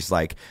B when she's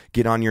like,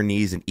 get on your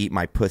knees and eat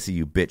my pussy,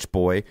 you bitch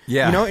boy.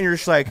 Yeah. You know, and you're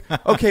just like,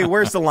 okay,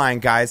 where's the line,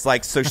 guys?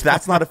 Like, so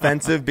that's not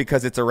offensive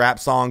because it's a rap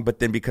song, but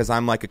then because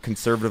I'm like a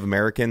conservative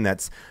American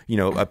that's, you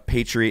know, a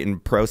patriot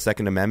and pro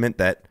Second Amendment,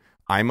 that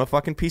I'm a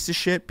fucking piece of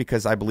shit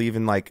because I believe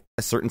in like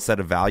a certain set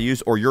of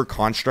values, or your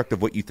construct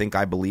of what you think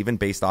I believe in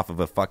based off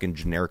of a fucking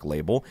generic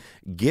label.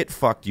 Get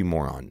fucked, you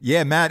moron.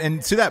 Yeah, Matt.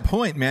 And to that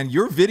point, man,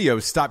 your video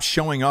stopped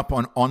showing up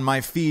on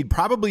my feed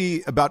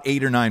probably about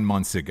 8 or 9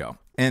 months ago.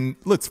 And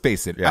let's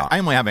face it, I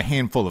only have a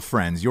handful of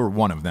friends. You're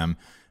one of them.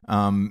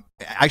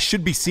 I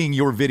should be seeing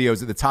your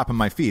videos at the top of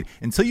my feed.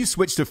 Until you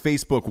switched to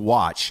Facebook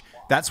Watch,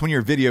 that's when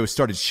your videos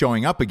started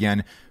showing up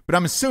again. But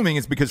I'm assuming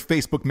it's because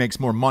Facebook makes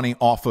more money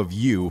off of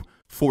you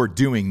for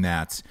doing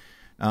that.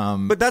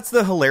 But that's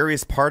the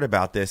hilarious part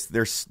about this.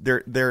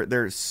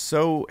 They're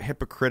so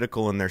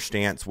hypocritical in their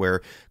stance,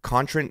 where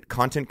content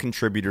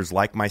contributors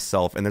like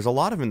myself, and there's a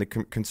lot of them in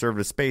the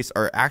conservative space,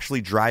 are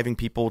actually driving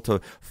people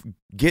to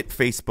get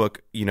Facebook,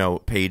 you know,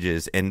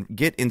 pages and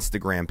get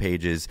Instagram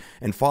pages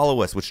and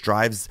follow us, which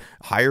drives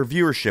higher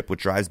viewership,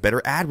 which drives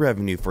better ad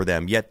revenue for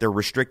them. Yet they're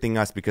restricting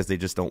us because they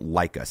just don't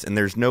like us, and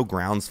there's no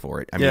grounds for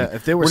it. I mean,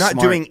 if they were we're not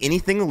smart, doing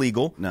anything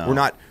illegal. No.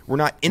 We're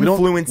not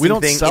influencing we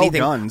don't anything. sell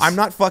guns. I'm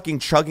not fucking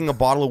chugging a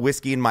bottle of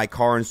whiskey in my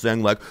car and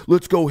saying like,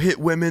 let's go hit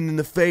women in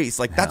the face.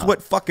 Like, that's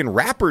what fucking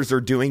rappers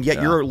are doing,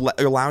 yet you're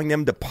allowing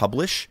them to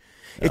publish.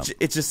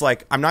 It's just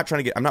like, I'm not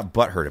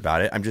butthurt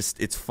about it.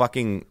 It's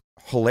fucking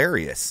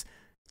hilarious.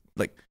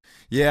 Like,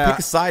 pick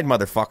a side,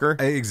 motherfucker.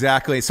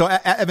 Exactly. So,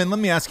 Evan, let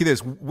me ask you this.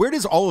 Where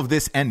does all of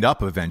this end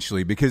up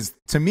eventually? Because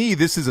to me,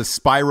 this is a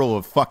spiral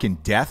of fucking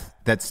death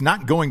that's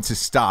not going to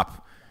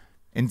stop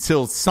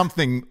until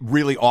something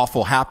really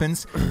awful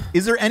happens.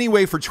 Is there any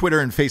way for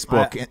Twitter and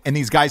Facebook and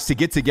these guys to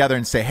get together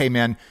and say, hey,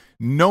 man,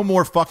 no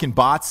more fucking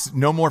bots,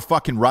 no more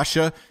fucking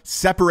Russia,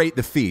 separate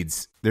the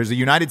feeds? There's a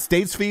United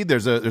States feed,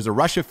 there's a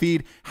Russia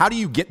feed. How do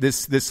you get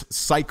this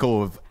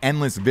cycle of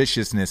endless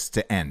viciousness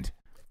to end?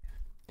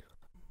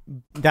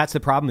 That's the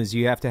problem, is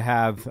you have to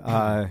have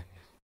the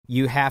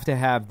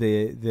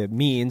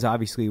means,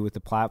 obviously, with the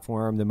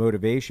platform, the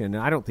motivation.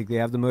 And I don't think they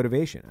have the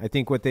motivation. I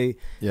think what they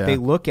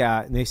look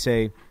at and they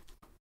say,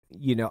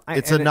 you know,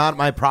 it's not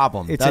my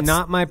problem. It's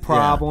not my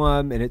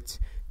problem, and it's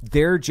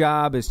their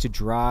job is to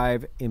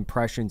drive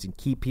impressions and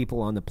keep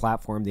people on the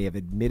platform. They have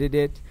admitted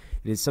it.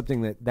 It is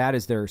something that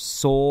is their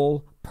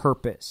sole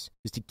purpose,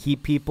 is to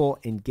keep people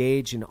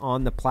engaged and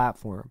on the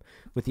platform.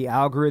 With the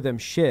algorithm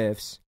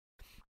shifts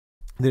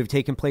that have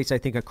taken place, I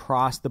think,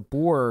 across the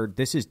board,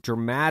 this has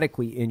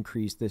dramatically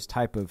increased this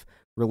type of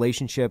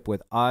relationship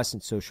with us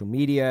and social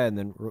media, and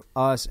then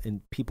us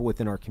and people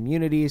within our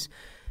communities.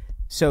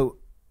 So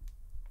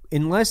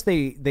unless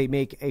they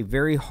make a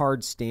very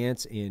hard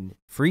stance in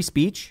free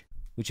speech,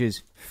 which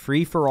is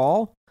free for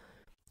all,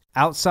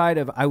 outside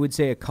of, I would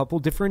say, a couple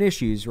different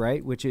issues,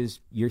 right? Which is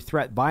the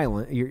threat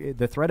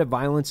of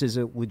violence is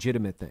a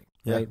legitimate thing,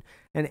 right?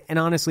 And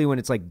honestly, when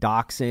it's like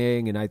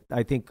doxing, and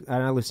I think,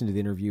 and I listened to the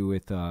interview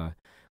with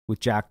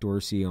Jack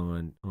Dorsey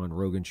on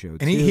Rogan's show,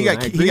 and he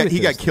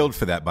got killed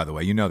for that, by the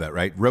way. You know that,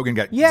 right? Rogan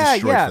got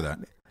destroyed for that.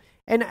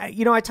 And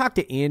I talked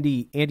to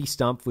Andy. Andy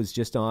Stumpf was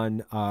just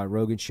on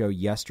Rogan's show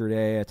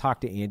yesterday. I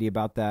talked to Andy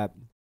about that.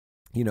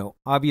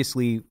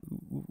 Obviously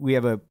we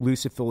have a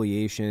loose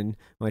affiliation.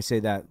 When I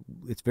say that,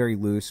 it's very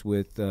loose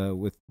with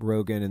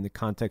Rogan in the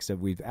context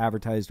of we've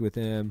advertised with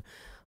him.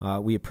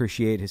 We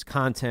appreciate his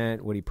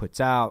content, what he puts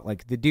out.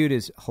 Like, the dude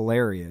is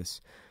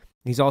hilarious.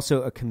 He's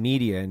also a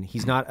comedian.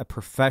 He's not a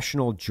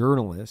professional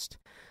journalist.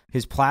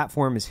 His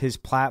platform is his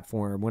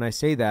platform. When I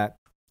say that,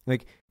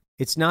 like,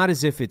 it's not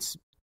as if it's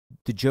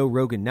the Joe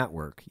Rogan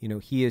Network.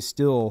 He is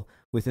still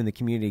within the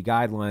community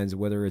guidelines,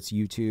 whether it's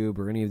YouTube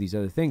or any of these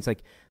other things.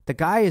 Like, the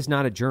guy is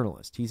not a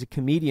journalist. He's a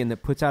comedian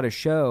that puts out a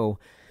show.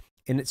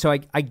 And so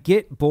I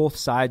get both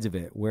sides of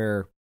it,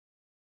 where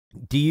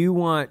do you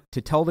want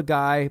to tell the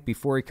guy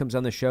before he comes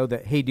on the show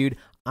that, hey, dude,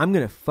 I'm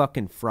going to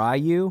fucking fry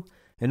you?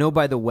 And oh,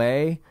 by the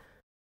way,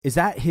 is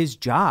that his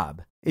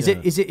job? Is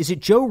it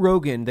Joe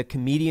Rogan, the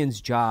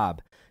comedian's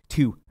job,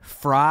 to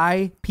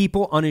fry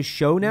people on his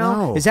show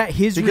now? No. Is that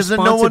his because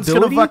responsibility? Because no one's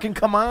going to fucking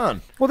come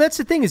on. Well, that's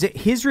the thing. Is it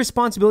his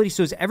responsibility?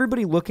 So is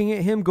everybody looking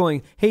at him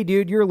going, hey,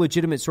 dude, you're a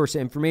legitimate source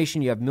of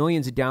information. You have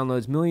millions of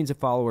downloads, millions of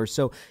followers.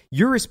 So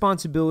your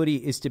responsibility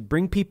is to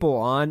bring people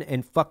on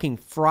and fucking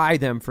fry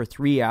them for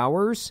 3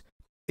 hours?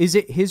 Is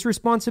it his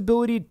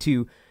responsibility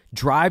to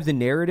drive the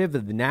narrative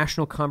of the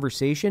national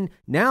conversation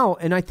now?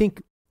 And I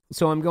think,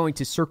 so I'm going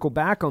to circle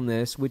back on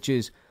this, which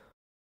is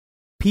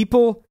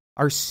people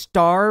are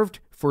starved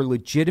for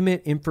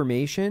legitimate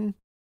information.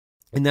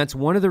 And that's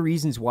one of the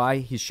reasons why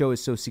his show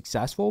is so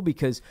successful,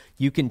 because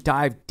you can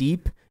dive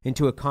deep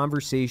into a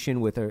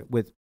conversation with a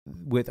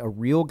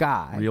real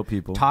guy, real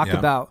people, talk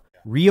about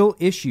real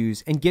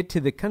issues and get to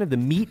the kind of the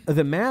meat of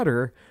the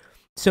matter.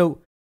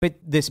 So, but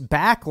this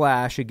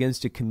backlash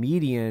against a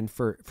comedian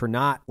for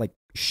not like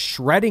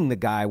shredding the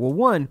guy. Well,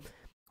 one,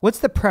 what's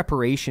the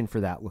preparation for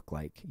that look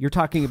like? You're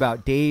talking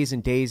about days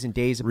and days and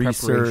days of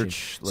research.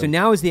 Preparation. So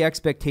now is the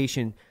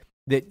expectation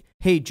that,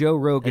 hey, Joe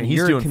Rogan, and he's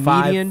you're doing a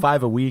comedian,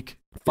 five a week.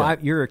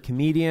 You're a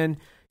comedian.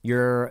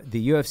 You're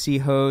the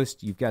UFC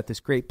host. You've got this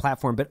great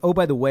platform. But, oh,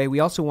 by the way, we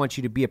also want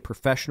you to be a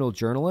professional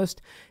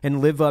journalist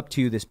and live up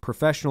to this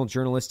professional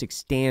journalistic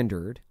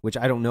standard, which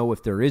I don't know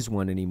if there is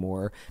one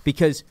anymore,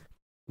 because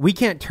we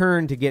can't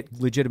turn to get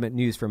legitimate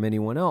news from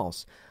anyone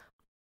else.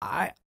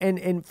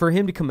 And for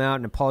him to come out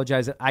and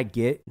apologize, I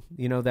get,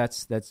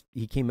 that's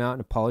he came out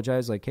and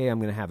apologized, like, hey, I'm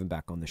going to have him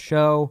back on the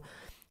show.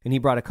 And he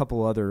brought a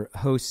couple other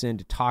hosts in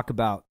to talk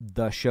about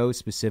the show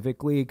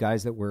specifically,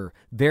 guys that were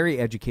very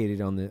educated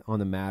on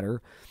the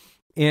matter.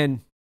 And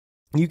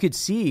you could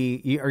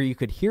see, or you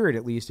could hear it,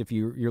 at least if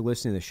you're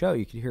listening to the show,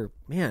 you could hear,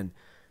 man,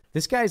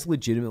 this guy's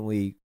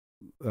legitimately,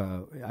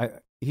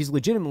 he's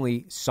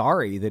legitimately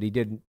sorry that he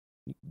didn't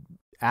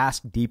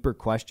ask deeper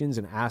questions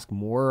and ask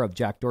more of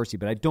Jack Dorsey.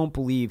 But I don't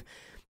believe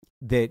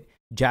that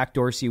Jack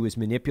Dorsey was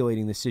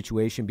manipulating the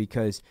situation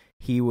because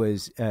he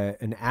was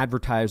an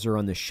advertiser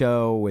on the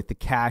show with the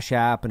Cash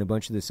App and a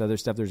bunch of this other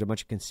stuff. There's a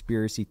bunch of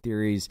conspiracy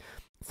theories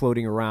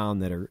floating around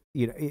that are,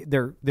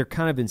 they're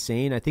kind of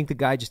insane. I think the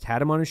guy just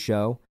had him on his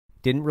show,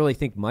 didn't really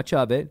think much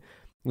of it. It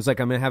was like,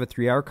 I'm going to have a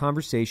 3-hour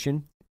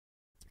conversation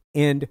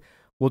and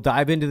we'll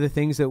dive into the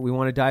things that we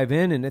want to dive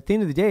in. And at the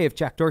end of the day, if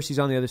Jack Dorsey's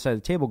on the other side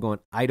of the table going,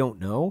 I don't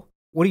know,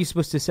 what are you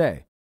supposed to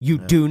say? You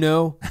do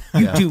know?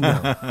 You do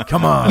know.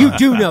 Come on. You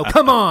do know.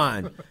 Come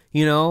on.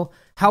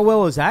 How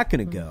well is that going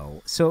to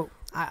go? So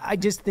I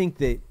just think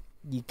that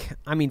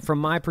from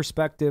my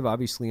perspective,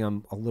 obviously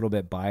I'm a little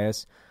bit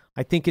biased.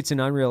 I think it's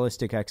an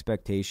unrealistic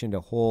expectation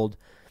to hold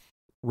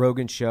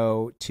Rogan's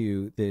show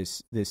to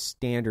this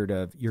standard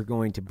of you're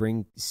going to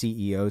bring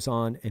CEOs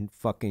on and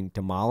fucking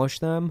demolish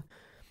them.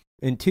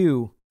 And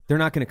two, they're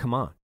not going to come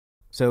on.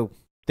 So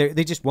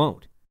they just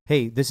won't.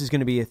 Hey, this is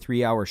going to be a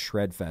 3-hour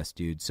shred fest,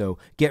 dude. So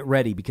get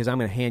ready because I'm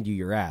going to hand you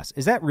your ass.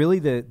 Is that really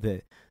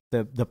the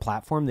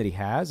platform that he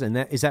has? And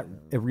is that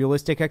a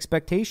realistic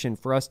expectation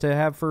for us to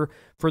have for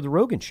the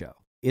Rogan show?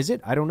 Is it?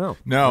 I don't know.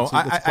 No,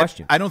 that's a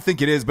question. I don't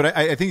think it is, but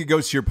I think it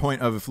goes to your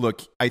point of,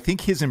 look, I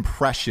think his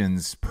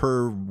impressions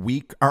per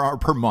week or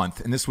per month,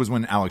 and this was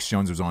when Alex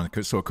Jones was on,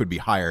 so it could be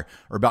higher,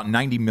 are about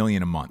 90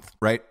 million a month,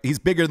 right? He's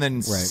bigger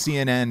than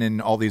CNN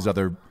and all these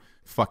other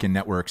fucking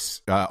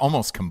networks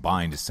almost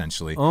combined,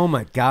 essentially. Oh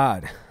my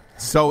God.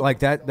 So like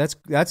that's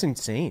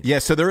insane. Yeah,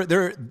 so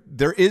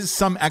there is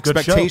some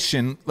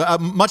expectation,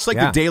 much like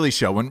the Daily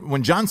Show.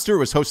 When Jon Stewart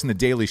was hosting the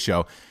Daily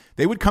Show,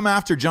 they would come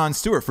after Jon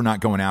Stewart for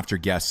not going after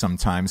guests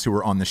sometimes who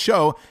were on the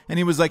show, and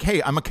he was like,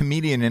 "Hey, I'm a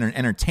comedian and an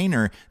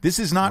entertainer. This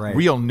is not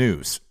real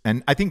news."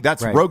 And I think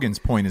that's Rogan's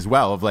point as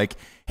well of like,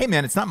 "Hey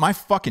man, it's not my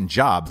fucking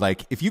job.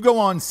 Like if you go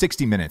on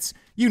 60 Minutes,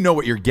 you know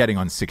what you're getting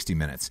on 60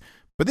 Minutes.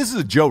 But this is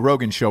a Joe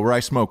Rogan show where I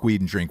smoke weed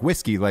and drink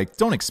whiskey. Like,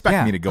 don't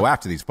expect me to go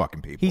after these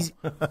fucking people."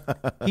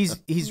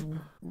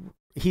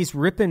 He's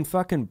ripping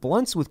fucking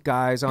blunts with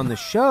guys on the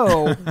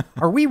show.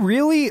 Are we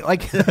really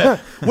like?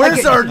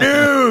 Where's our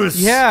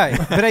news?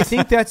 Yeah, but I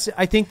think that's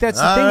the thing.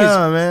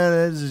 Oh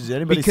man, has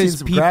anybody seen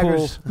some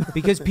crackers?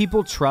 Because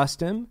people trust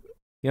him.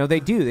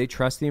 They do. They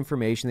trust the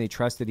information. They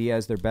trust that he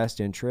has their best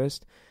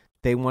interest.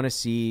 They want to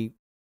see,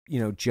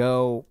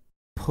 Joe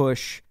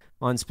push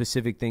on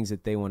specific things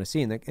that they want to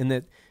see, and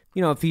that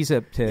if he's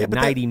up to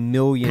 90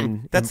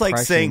 million, that's like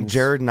saying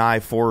Jared and I,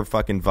 4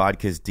 fucking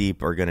vodkas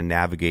deep, are going to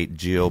navigate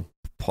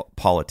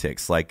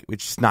geopolitics. Like,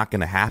 it's just not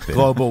going to happen.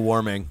 Global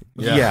warming.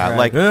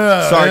 Sorry,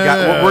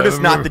 guys, we're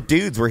just not the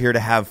dudes. We're here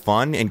to have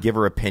fun and give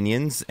our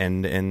opinions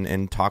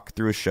and talk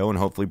through a show and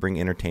hopefully bring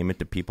entertainment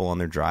to people on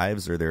their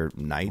drives or their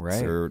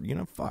nights or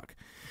fuck.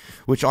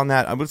 Which on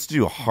that, let's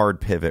do a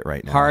hard pivot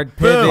right now. Hard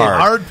pivot.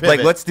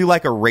 Like, let's do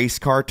like a race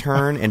car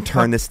turn and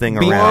turn this thing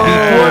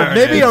around.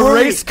 Maybe a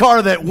race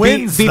car that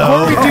wins.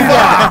 Before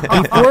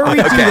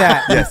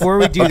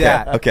we do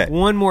that,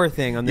 one more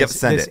thing on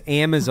this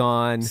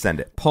Amazon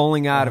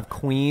pulling out of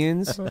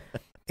Queens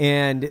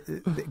and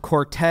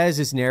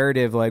Cortez's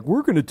narrative, like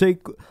we're going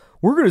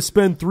to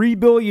spend $3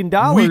 billion.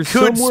 We could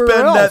spend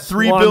that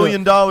 $3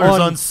 billion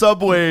on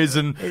subways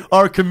and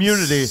our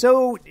community.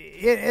 So,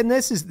 and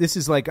this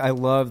is like, I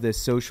love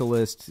this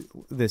socialist,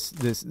 this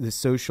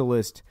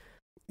socialist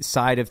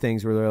side of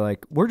things where they're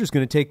like, we're just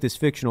going to take this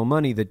fictional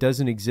money that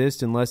doesn't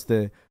exist unless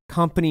the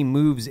company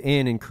moves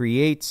in and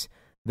creates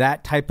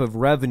that type of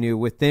revenue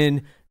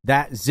within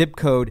that zip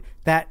code.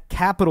 That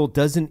capital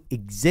doesn't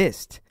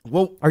exist.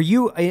 Well, are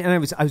you? And I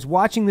was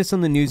watching this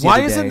on the news. Why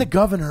the other isn't day, the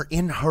governor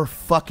in her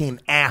fucking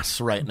ass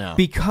right now?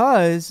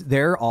 Because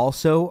they're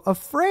also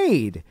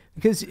afraid.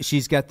 Because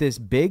she's got this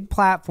big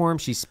platform.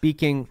 She's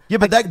speaking. Yeah,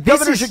 but that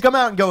governor should come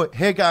out and go,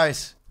 "Hey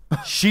guys,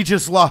 she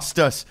just lost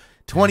us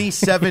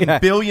 $27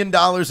 billion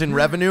in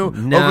revenue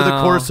over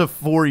the course of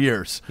 4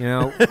 years."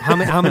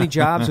 How many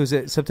jobs was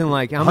it? Something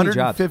like how many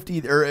jobs?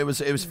 150, or it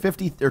was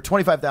 50 or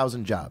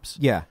 25,000 jobs.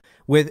 Yeah,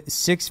 with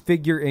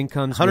 6-figure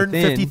incomes,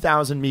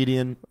 150,000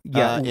 median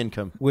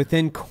income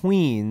within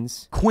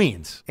Queens.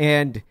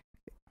 And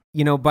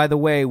by the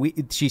way,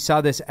 she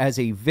saw this as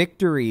a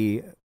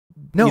victory.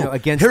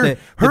 Against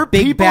her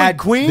big people bad in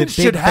Queens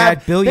should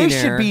have. They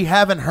should be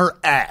having her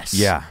ass.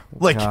 Yeah,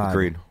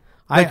 agreed.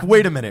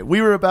 Wait a minute.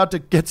 We were about to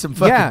get some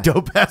fucking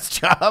dope-ass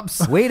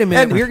jobs. Wait a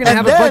minute. We were going to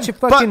have a bunch of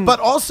fucking... But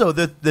also,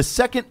 the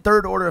second,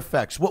 third-order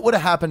effects, what would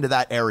have happened to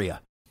that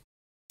area?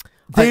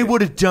 They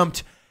would have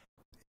dumped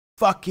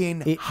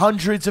fucking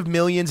hundreds of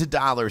millions of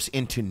dollars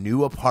into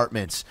new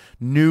apartments,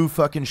 new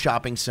fucking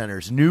shopping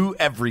centers, new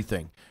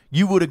everything.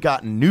 You would have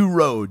gotten new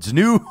roads,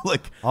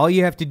 All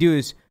you have to do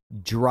is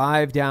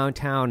drive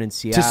downtown in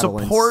Seattle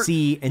and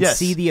see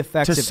the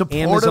effects of Amazon. To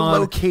support a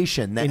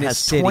location that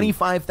has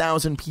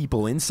 25,000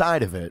 people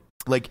inside of it,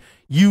 like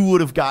you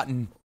would have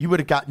gotten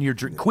your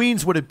dream.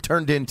 Queens would have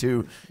turned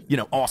into,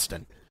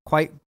 Austin.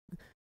 Quite.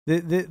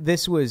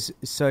 This was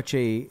such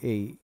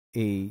the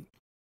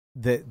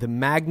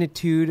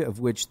magnitude of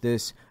which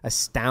this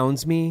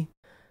astounds me.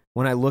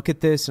 When I look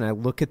at this and I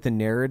look at the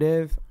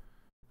narrative,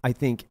 I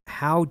think,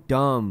 how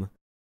dumb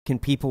can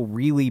people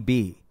really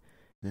be?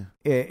 Yeah.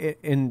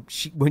 And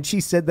when she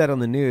said that on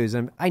the news,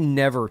 I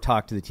never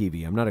talk to the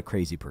TV. I'm not a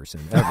crazy person.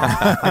 Ever.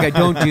 I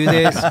don't do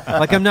this.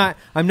 I'm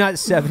not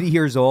 70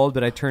 years old,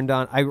 but I turned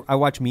on. I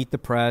watch Meet the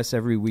Press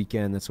every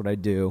weekend. That's what I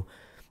do.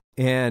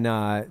 And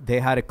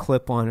they had a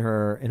clip on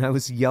her, and I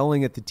was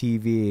yelling at the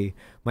TV.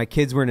 My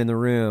kids weren't in the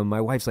room.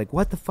 My wife's like,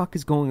 "What the fuck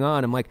is going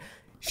on?" I'm like,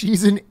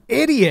 "She's an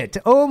idiot.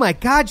 Oh my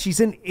God, she's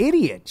an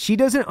idiot. She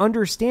doesn't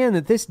understand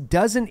that this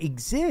doesn't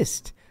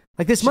exist."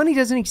 Like, this money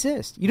doesn't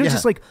exist. You don't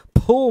just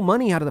pull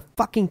money out of the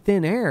fucking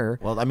thin air.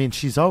 Well, I mean,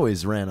 she's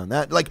always ran on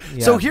that.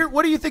 So here,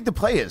 what do you think the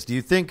play is? Do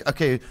you think,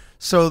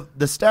 so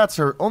the stats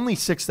are only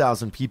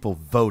 6,000 people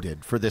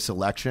voted for this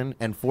election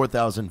and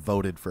 4,000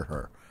 voted for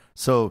her.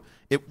 So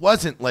it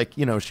wasn't like,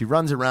 she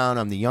runs around,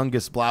 I'm the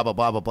youngest, blah, blah,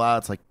 blah, blah, blah.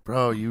 It's like,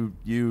 bro,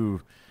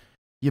 you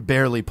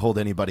barely pulled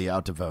anybody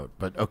out to vote.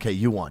 But, okay,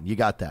 you won. You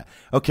got that.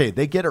 Okay,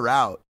 they get her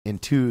out in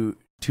two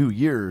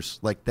years.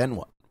 Then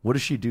what? What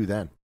does she do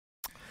then?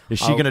 Is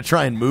she going to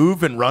try and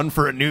move and run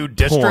for a new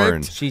district?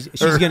 Porn. She's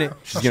going to do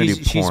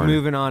porn. She's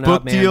moving on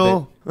Book up, man.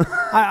 Deal.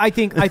 I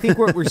think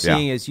what we're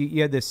seeing is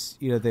you had this,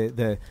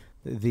 the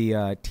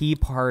Tea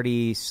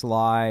Party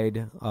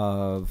slide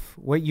of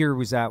what year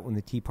was that when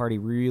the Tea Party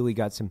really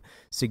got some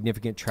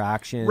significant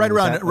traction? Right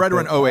around 08. It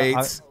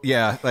was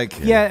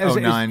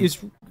 09.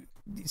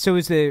 So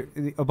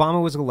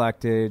Obama was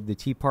elected. The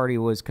Tea Party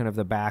was kind of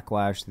the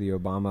backlash to the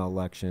Obama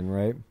election,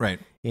 right?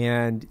 Right.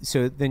 And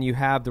so then you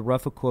have the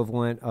rough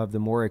equivalent of the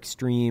more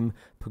extreme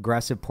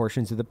progressive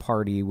portions of the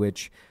party,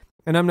 which,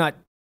 and I'm not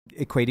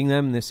equating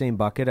them in the same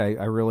bucket.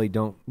 I really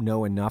don't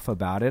know enough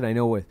about it. I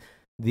know with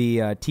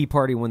the Tea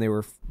Party when they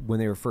were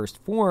first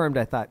formed,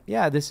 I thought,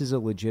 yeah, this is a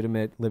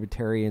legitimate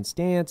libertarian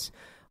stance.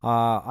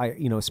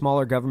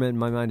 Smaller government in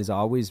my mind is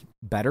always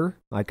better.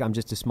 Like, I'm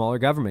just a smaller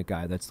government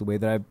guy. That's the way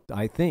that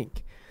I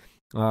think.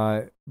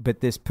 But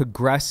this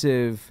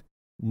progressive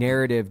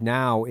narrative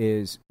now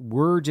is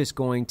we're just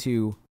going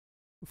to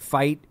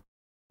fight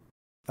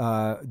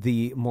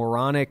the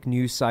moronic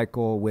news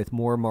cycle with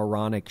more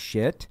moronic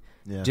shit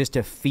just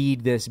to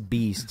feed this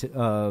beast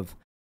of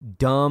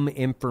dumb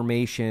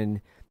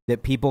information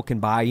that people can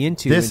buy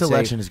into. This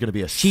election is going to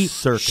be a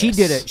circus.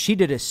 She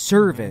did a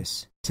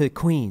service to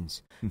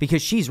Queens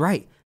because she's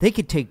right. They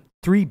could take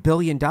 $3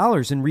 billion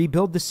and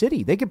rebuild the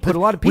city. They could put a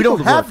lot of people.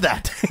 We don't have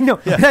that. No,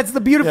 that's the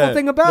beautiful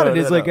thing about it.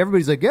 Is like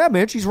everybody's like, yeah,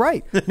 man, she's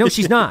right. No,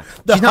 she's not.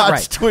 The She's not Hodge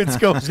right. twins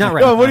go. She's not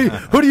right. Oh,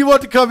 who do you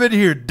want to come in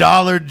here?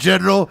 Dollar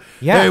General.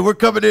 Yeah. Hey, we're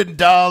coming in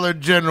Dollar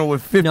General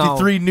with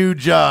 53 new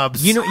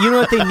jobs. You know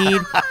what they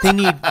need?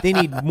 They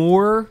need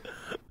more.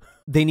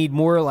 They need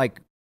more like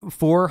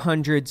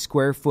 400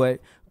 square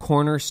foot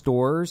corner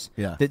stores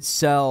that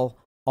sell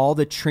all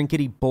the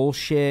trinkety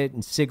bullshit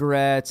and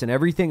cigarettes and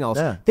everything else.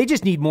 Yeah. They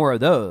just need more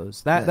of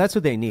those. That's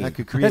what they need. That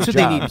could create That's what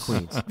jobs. they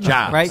need in Queens.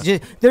 Jobs.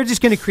 Right? They're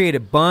just going to create a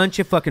bunch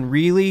of fucking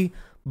really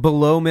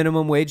below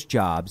minimum wage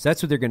jobs.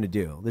 That's what they're going to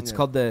do. It's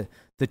called the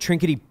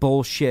trinkety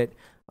bullshit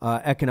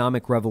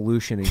economic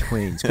revolution in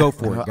Queens. Go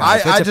for it,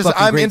 guys.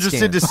 I'm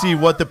interested to see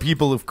what the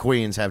people of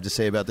Queens have to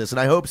say about this, and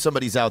I hope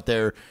somebody's out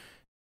there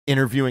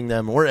interviewing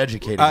them or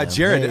educating them.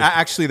 Jared,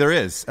 actually there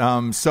is.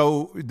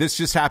 So this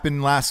just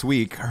happened last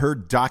week. Her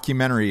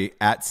documentary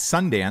at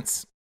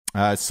Sundance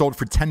sold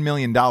for $10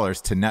 million to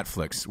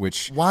Netflix,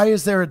 which why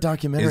is there a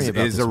documentary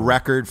about is this a one?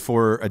 record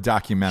for a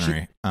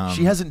documentary.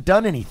 She hasn't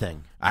done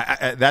anything.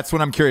 That's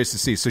what I'm curious to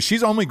see. So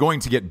she's only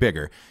going to get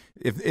bigger.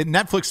 If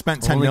Netflix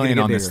spent $10 million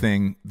on this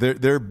thing,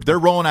 they're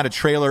rolling out a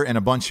trailer and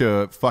a bunch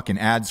of fucking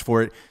ads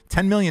for it.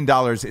 $10 million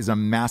is a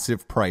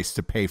massive price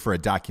to pay for a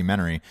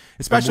documentary,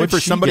 especially for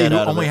somebody who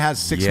only has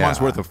 6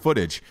 months worth of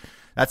footage.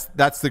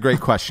 That's the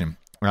great question.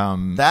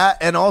 That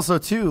and also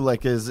too,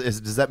 like,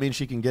 does that mean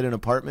she can get an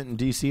apartment in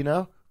DC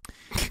now?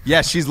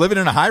 Yeah, she's living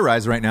in a high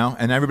rise right now,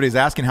 and everybody's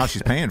asking how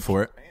she's paying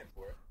for it.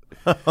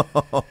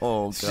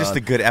 It's just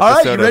a good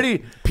episode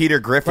of Peter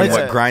Griffin.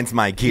 What grinds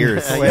my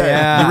gears? You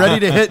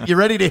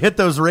ready to hit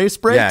those race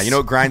brakes? Yeah, you know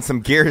what grinds some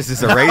gears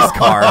is a race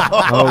car.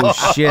 Oh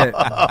shit!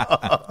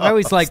 I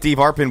always like Steve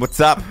Arpin. What's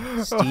up,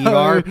 Steve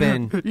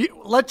Arpin?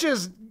 Let's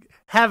just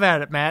have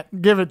at it,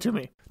 Matt. Give it to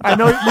me. I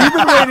know you've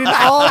been waiting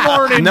all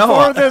morning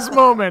for this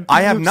moment.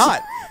 I have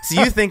not. So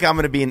you think I'm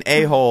going to be an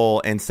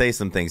a-hole and say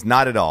some things?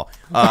 Not at all.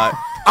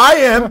 I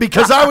am,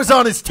 because I was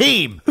on his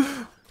team.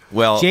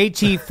 Well,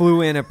 JT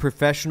flew in a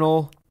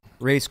professional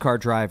race car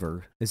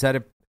driver. Is that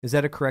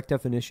a correct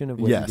definition of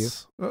what you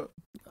do?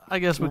 I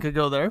guess we could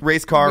go there.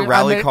 Race car,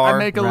 rally car. I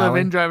make a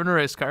living driving a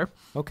race car.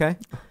 Okay.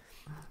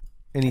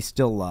 And he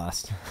still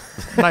lost.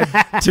 My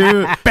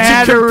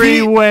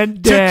battery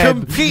went dead. To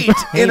compete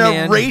in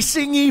a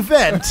racing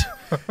event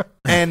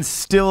and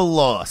still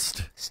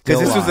lost. Because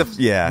this was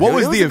What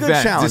was the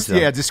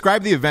event?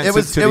 Describe the event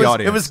to the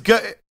audience. It was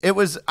good. It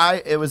was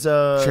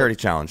a charity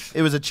challenge.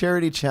 It was a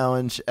charity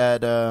challenge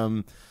at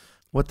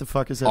what the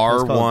fuck is that?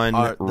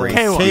 R1 race.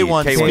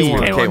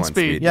 K1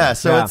 Speed. Yeah,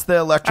 so it's the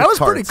electric. That was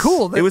carts. pretty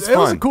cool. It was fun. It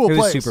was a cool place.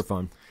 It was super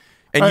fun.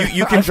 And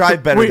you can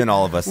drive better than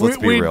all of us. Let's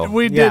be real.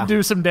 We did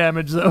do some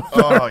damage though.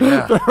 Oh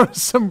yeah, there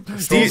was some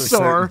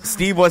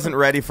Steve wasn't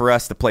ready for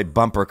us to play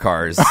bumper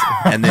cars,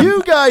 and then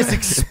you guys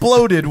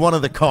exploded one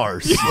of the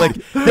cars. Like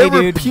there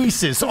were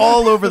pieces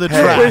all over the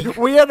track.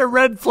 We had a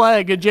red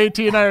flag, and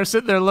JT and I are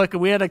sitting there looking.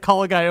 We had to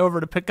call a guy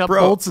over to pick up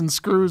bolts and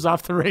screws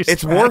off the race.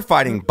 It's war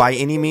fighting by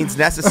any means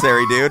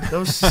necessary, dude.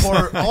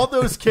 All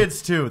those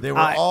kids too. They were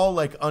all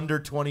like under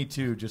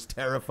 22, just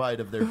terrified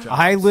of their jobs.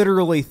 I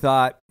literally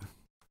thought,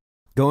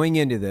 going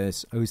into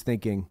this, I was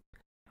thinking,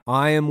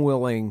 I am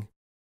willing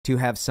to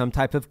have some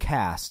type of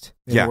cast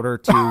in order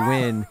to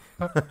win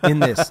in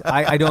this.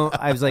 I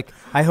was like,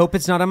 I hope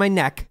it's not on my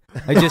neck.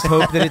 I just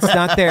hope that it's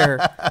not there,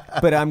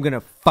 but I'm going to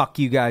fuck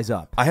you guys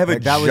up. I have a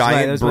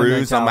giant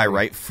bruise on my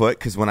right foot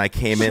because when I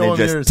came in and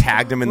just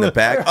tagged him in the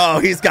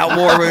back, he's got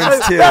war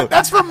wounds too.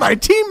 That's from my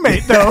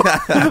teammate, though.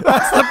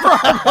 That's the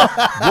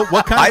problem.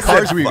 What kind of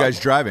cars were you guys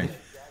driving?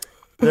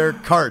 They're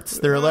carts.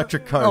 They're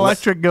electric carts.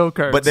 Electric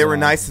go-karts. But they were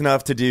nice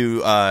enough to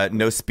do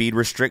no speed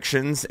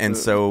restrictions. And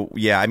so,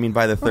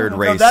 by the third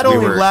race, that we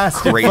only were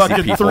lasted crazy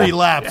fucking people. 3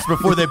 laps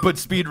before they put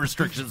speed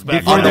restrictions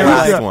back On on. the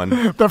last one.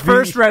 The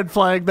first red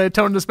flag, they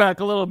toned us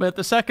back a little bit.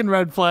 The second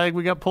red flag,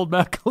 we got pulled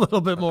back a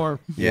little bit more.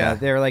 Yeah,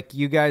 they're like,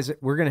 you guys,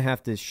 we're going to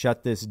have to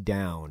shut this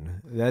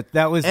down.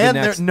 That was the and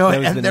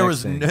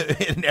next.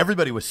 And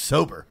everybody was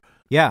sober.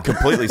 Yeah,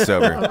 completely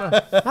sober.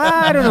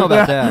 I don't know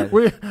about that.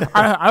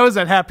 I was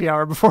at happy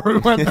hour before we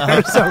went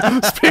there,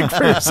 so speak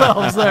for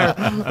yourselves there.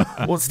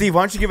 Well, Steve,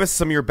 why don't you give us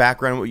some of your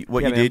background,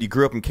 what you did? You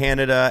grew up in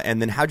Canada, and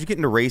then how'd you get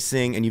into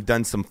racing? And you've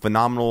done some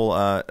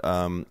phenomenal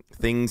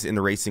things in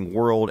the racing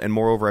world, and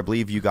moreover, I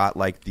believe you got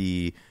like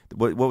the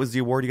what was the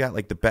award you got?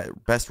 Like the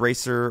best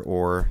racer,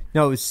 or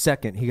no? It was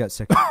second. He got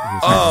second.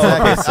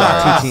 Okay,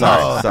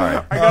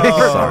 sorry.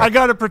 I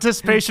got a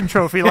participation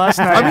trophy last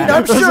night. I mean,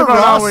 I'm sure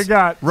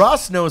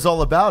Ross knows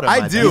all about it.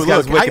 I do.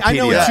 Look, I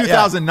know in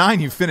 2009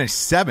 you finished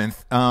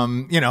 7th.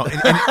 In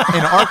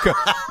ARCA.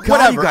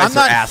 Whatever. I'm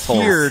not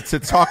here to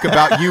talk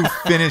about you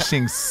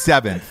finishing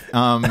 7th.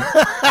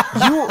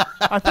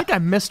 I think I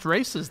missed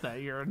races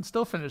that year and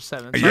still finished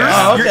 7th.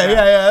 Yeah. Okay.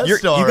 Yeah. You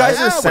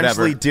guys are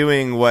essentially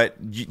doing what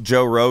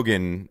Joe Rogan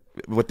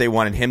what they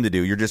wanted him to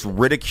do. You're just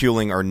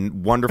ridiculing our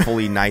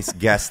wonderfully nice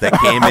guest that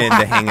came in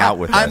to hang out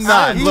with us. I'm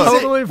not. He's Look,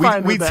 totally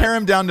fine we with that. tear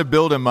him down to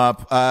build him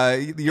up.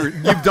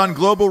 You've done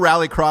Global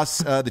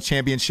Rallycross, the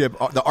championship,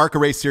 the ARCA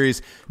Race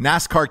Series,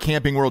 NASCAR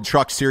Camping World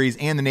Truck Series,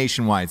 and the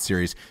Nationwide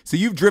Series. So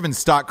you've driven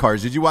stock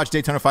cars. Did you watch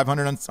Daytona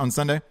 500 on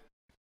Sunday?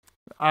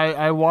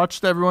 I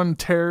watched everyone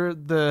tear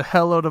the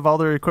hell out of all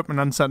their equipment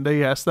on Sunday.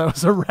 Yes, that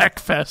was a wreck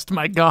fest.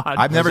 My God,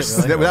 I've never.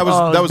 Really? That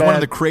was one bad. of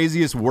the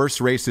craziest,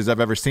 worst races I've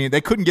ever seen. They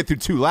couldn't get through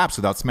 2 laps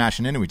without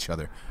smashing into each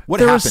other. What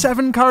there happened? were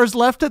 7 cars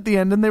left at the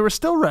end, and they were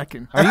still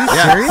wrecking. Are you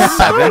serious?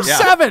 There were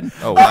 7.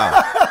 Oh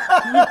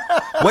wow!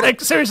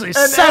 Like seriously,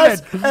 And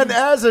 7.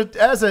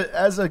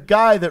 as a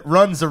guy that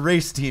runs a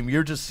race team,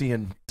 you're just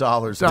seeing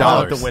dollars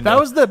out the window. That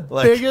was the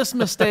biggest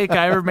mistake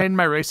I ever made in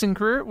my racing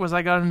career. Was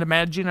I got into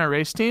managing our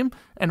race team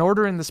and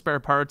ordering the spare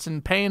parts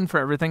and paying for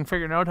everything,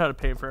 figuring out how to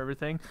pay for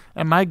everything.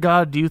 And my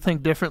God, do you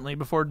think differently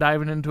before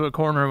diving into a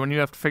corner when you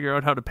have to figure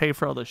out how to pay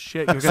for all this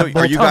shit? You're So gonna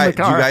bolt do you on the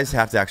car. guys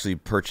have to actually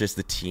purchase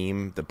the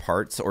team the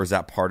parts, or is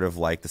that part of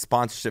like the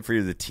sponsorship for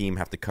you? The team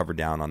have to cover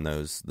down on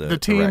those. The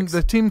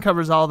team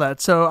covers all that.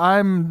 So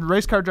I'm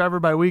race car driver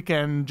by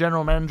weekend,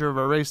 general manager of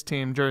our race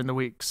team during the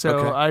week. So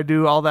Okay. I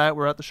do all that.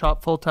 We're at the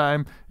shop full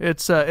time.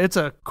 It's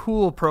a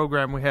cool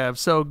program we have.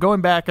 So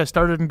going back, I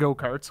started in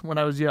go-karts when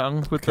I was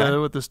young with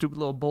the stupid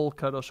little bowl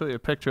cut. I'll show you a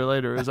picture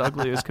later, as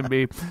ugly as can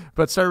be.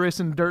 But started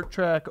racing dirt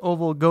track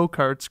oval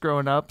go-karts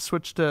growing up.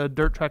 Switched to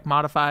dirt track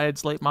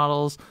modifieds, late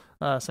models.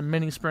 Some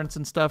mini sprints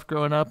and stuff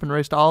growing up, and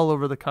raced all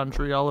over the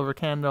country, all over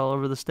Canada, all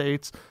over the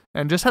States,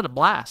 and just had a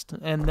blast.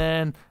 And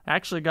then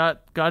actually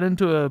got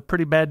into a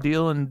pretty bad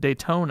deal in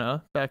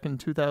Daytona back in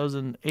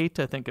 2008,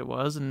 I think it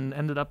was, and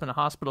ended up in a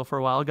hospital for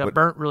a while. Got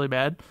burnt really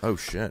bad. Oh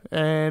shit!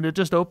 And it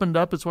just opened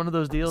up. It's one of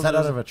those deals. Is that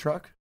out of a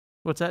truck?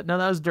 What's that? No,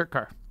 that was a dirt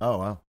car. Oh,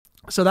 wow.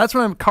 So that's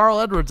when Carl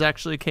Edwards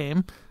actually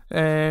came,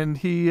 and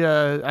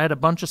I had a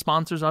bunch of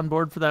sponsors on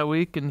board for that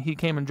week, and he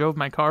came and drove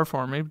my car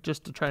for me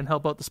just to try and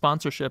help out the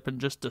sponsorship, and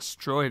just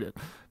destroyed it.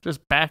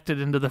 Just backed it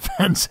into the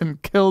fence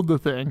and killed the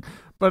thing.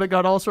 But it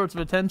got all sorts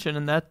of attention,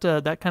 and that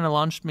kind of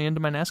launched me into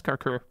my NASCAR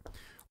career.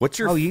 What's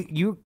your?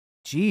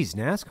 Geez,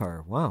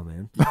 NASCAR. Wow,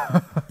 man.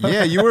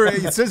 Yeah, you were.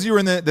 It says you were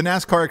in the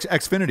NASCAR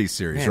Xfinity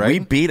series, Man, right? we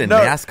beat a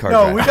NASCAR.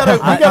 No, driver. we gotta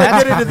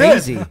That's get into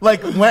crazy. this.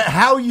 Like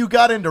how you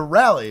got into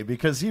rally,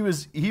 because he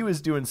was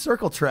doing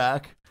circle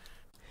track.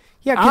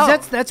 Yeah,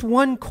 because that's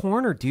one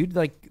corner, dude.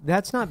 Like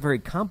that's not very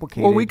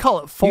complicated. Well, we call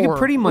it four. You can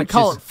pretty much we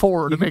call it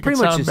four to you can make pretty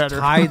it much sound just better.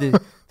 tie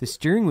the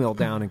steering wheel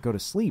down and go to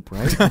sleep,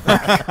 right?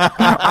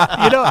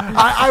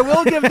 I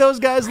will give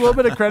those guys a little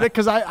bit of credit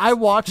because I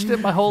watched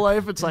it my whole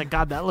life. It's like,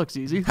 God, that looks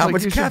easy. How like,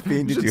 much you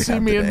caffeine did should you see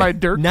have me in today? my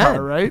dirt None.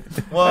 car, right?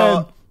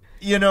 Well,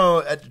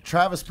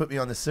 Travis put me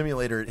on the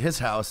simulator at his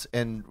house,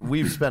 and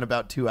we've spent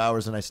about 2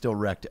 hours, and I still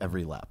wrecked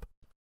every lap.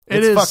 It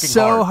It's is fucking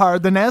so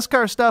hard. The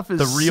NASCAR stuff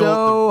is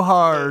so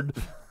hard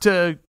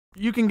to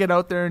you can get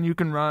out there and you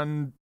can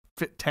run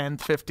 10th,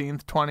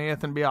 15th,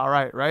 20th and be all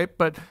right?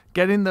 But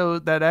getting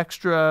that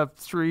extra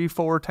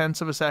 3-4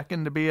 tenths of a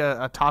second to be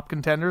a top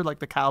contender, like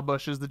the Kyle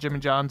Bushes, the Jimmy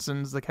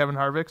Johnsons, the Kevin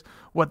Harvicks,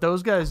 what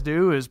those guys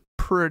do is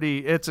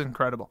it's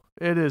incredible.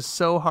 It is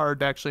so hard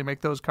to actually make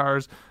those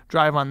cars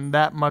drive on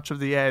that much of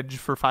the edge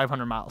for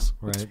 500 miles.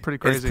 Right. It's pretty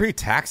crazy. It's pretty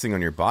taxing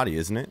on your body,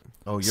 isn't it?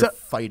 Oh, you're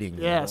fighting.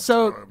 Yeah,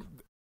 so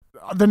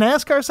the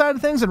NASCAR side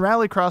of things and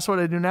rallycross, what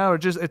I do now,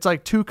 it's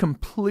like 2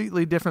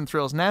 completely different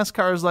thrills.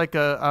 NASCAR is like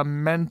a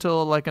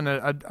mental, like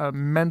a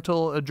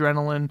mental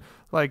adrenaline.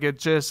 Like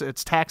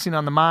it's taxing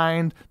on the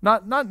mind.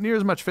 Not near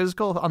as much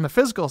physical. On the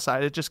physical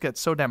side, it just gets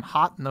so damn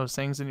hot in those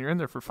things, and you're in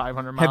there for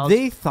 500 miles. Have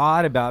they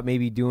thought about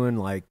maybe doing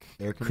like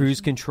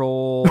cruise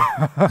control,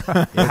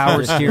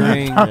 power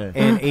steering,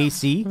 and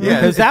AC?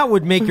 Because that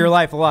would make your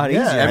life a lot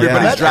easier.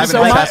 Everybody's driving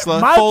a Tesla,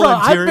 full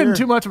I've interior. been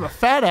too much of a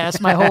fat ass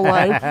my whole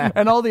life,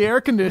 and all the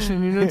air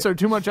conditioning units are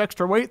too much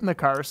extra weight in the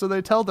car. So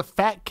they tell the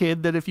fat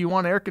kid that if you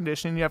want air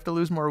conditioning, you have to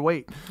lose more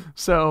weight.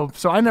 So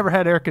I never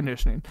had air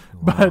conditioning,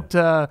 but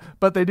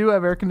they do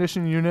have air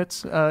conditioning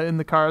units in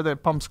the car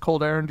that pumps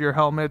cold air into your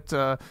helmet.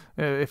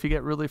 If you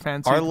get really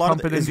fancy,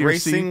 pump it into your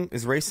seat.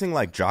 Is racing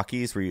like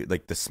jockeys, where you,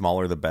 like the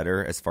smaller the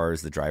better as far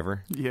as the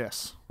driver?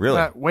 Yes.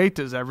 Really? Weight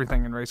is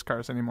everything in race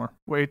cars anymore.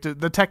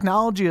 The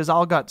technology has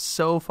all got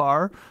so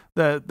far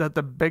that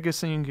the biggest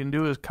thing you can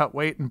do is cut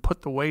weight and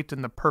put the weight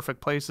in the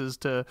perfect places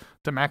to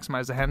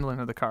maximize the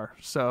handling of the car.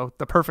 So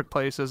the perfect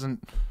place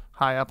isn't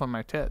high up on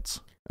my tits.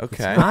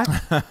 Okay.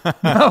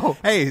 No.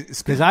 Hey,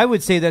 because I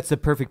would say that's the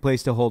perfect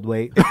place to hold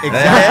weight. There it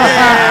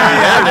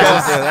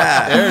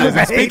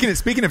is.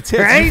 Speaking of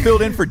tits, you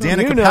filled in for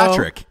Danica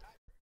Patrick.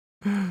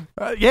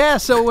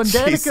 So when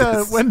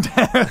Danica,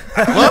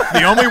 Look,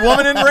 the only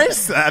woman in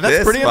race. That's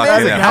This pretty fucking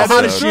amazing. How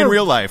hot is episode. she in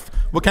real life?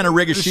 What kind of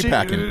rig is she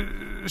packing?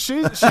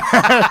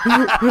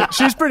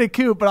 She's pretty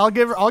cute, but I'll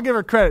give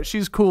her credit.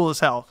 She's cool as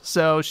hell.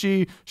 So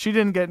she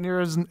didn't get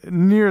near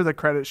the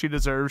credit she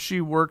deserves. She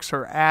works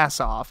her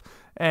ass off.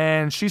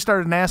 And she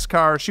started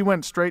NASCAR. She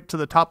went straight to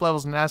the top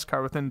levels of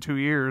NASCAR within 2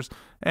 years.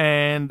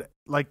 And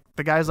like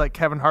the guys like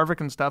Kevin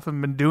Harvick and stuff have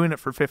been doing it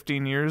for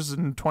 15 years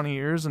and 20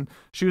 years, and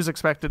she was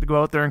expected to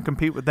go out there and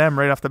compete with them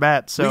right off the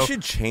bat. So we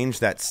should change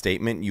that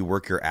statement, you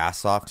work your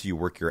ass off, to you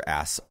work your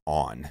ass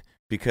on.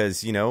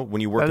 Because, when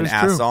you work an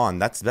ass on,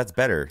 that's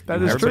better.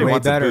 That is Everybody true.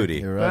 wants better. a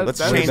booty. Right. Let's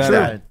That change is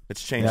that. true.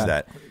 Let's change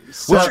that.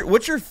 So-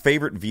 What's your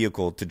favorite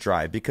vehicle to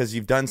drive? Because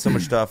you've done so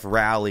much stuff,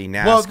 rally,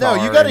 NASCAR. Well,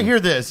 no, you got to and- hear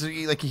this.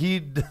 Like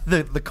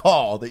the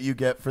call that you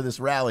get for this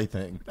rally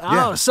thing.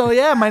 Oh, so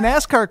yeah, my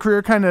NASCAR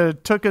career kind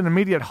of took an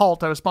immediate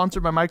halt. I was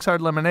sponsored by Mike's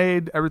Hard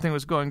Lemonade. Everything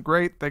was going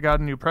great. They got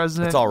a new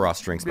president. It's all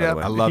Ross drinks, by the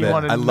way. I love he it.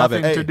 wanted I love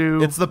it. nothing to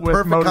do It's the with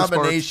perfect motorsports.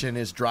 combination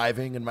is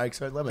driving and Mike's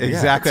Hard Lemonade.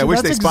 Exactly. I So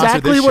wish that's they sponsored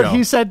exactly this what show.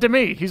 he said to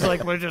me. He's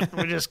like, we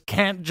just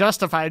can't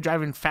justify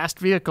driving fast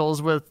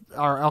vehicles with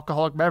our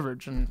alcoholic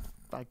beverage, and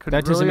I couldn't.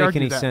 That doesn't really make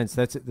argue any that. sense.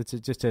 That's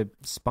just a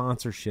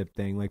sponsorship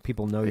thing. Like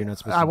people know you're not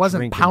supposed I to wasn't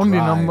drink pounding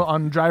and drive. them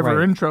on driver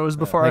Right. intros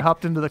before I Like,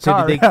 hopped into the So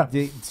car. did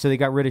Yeah. so they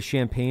got rid of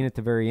champagne at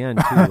the very end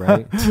too,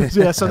 right?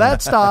 Yeah, so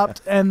that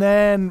stopped, and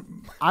then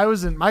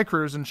my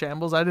career's in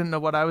shambles. I didn't know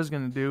what I was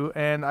going to do,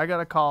 and I got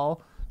a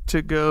call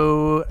to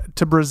go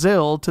to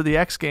Brazil to the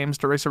X Games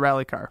to race a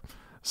rally car.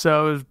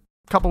 So it was a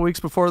couple weeks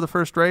before the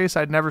first race.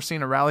 I'd never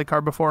seen a rally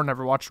car before,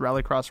 never watched a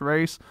rallycross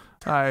race.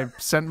 I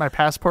sent my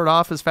passport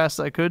off as fast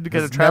as I could to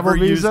get a travel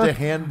never visa. used a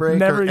handbrake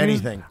Never or used-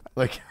 anything.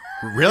 Like,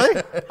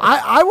 really?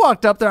 I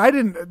walked up there.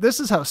 This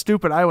is how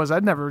stupid I was.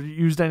 I'd never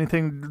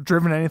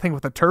driven anything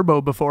with a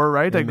turbo before,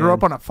 right? I grew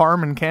up on a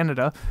farm in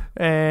Canada,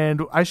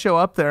 and I show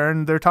up there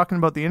and they're talking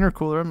about the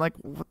intercooler. I'm like,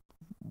 what?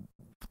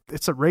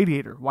 It's a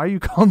radiator. Why are you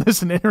calling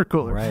this an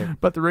intercooler? Right.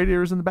 But the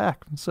radiator's in the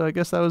back. So I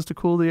guess that was to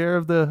cool the air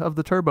of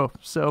the turbo.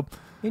 So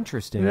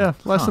Interesting. yeah,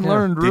 lesson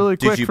learned really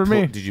quick you for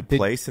me. Did you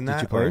place in that?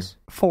 Did you place?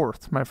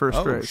 Fourth, my first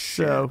Oh, race.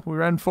 shit. So we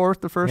ran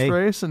fourth the first Hey.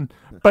 race,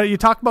 but you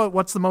talk about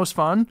what's the most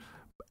fun.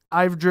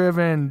 I've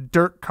driven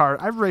dirt car.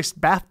 I've raced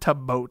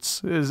bathtub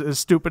boats. As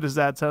stupid as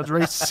that sounds,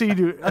 raced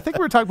Sea-Doo. I think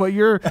we were talking about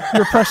your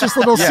precious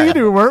little Yeah.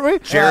 Sea-Doo, weren't we?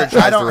 Jared I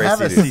tries to don't race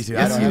have a Sea-Doo. Sea-Doo.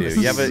 I Yes, don't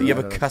you have do. a You have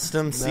a Sea-Doo.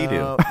 custom Sea-Doo.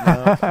 No,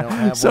 I don't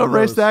have So one of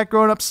raced those. that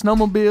growing up.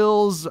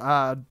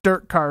 Snowmobiles,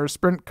 dirt cars,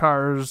 sprint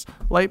cars,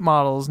 late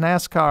models,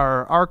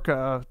 NASCAR,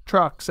 ARCA,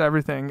 trucks,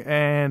 everything.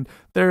 And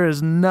there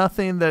is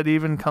nothing that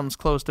even comes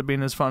close to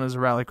being as fun as a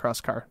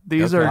rallycross car.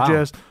 These are Wow.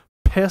 just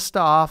pissed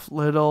off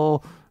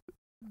little,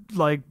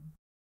 like,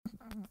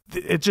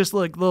 it's just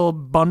like little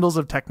bundles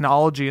of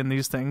technology in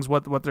these things,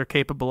 what they're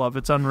capable of.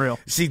 It's unreal.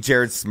 You see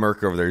Jared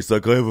smirk over there. He's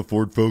like, I have a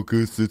Ford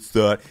Focus. It's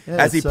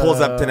as he it's, pulls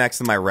up to next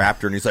to my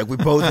Raptor, and he's like, we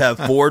both have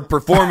Ford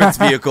performance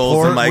vehicles.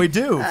 Ford, I'm like, we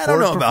do. I Ford don't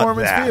know about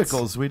performance that.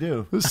 vehicles. We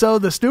do. So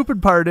the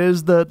stupid part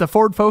is the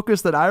Ford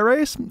Focus that I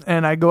race,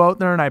 and I go out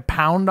there and I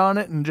pound on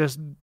it and just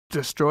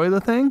destroy the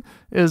thing,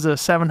 is a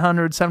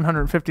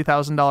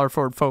 $750,000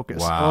 Ford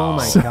Focus. Oh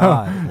my So-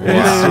 god. It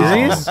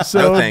is.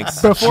 So No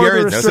thanks. before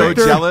the Jared's so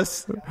restrictor,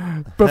 jealous.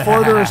 before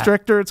the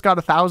restrictor, it's got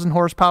 1,000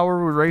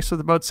 horsepower. We race with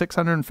about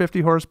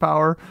 650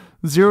 horsepower.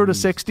 0 to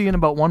 60 in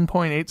about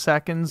 1.8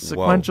 seconds.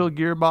 Sequential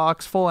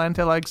gearbox, full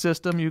anti-lag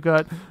system. You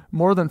got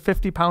more than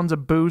 50 pounds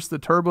of boost. The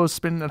turbo's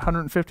spinning at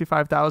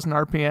 155,000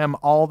 RPM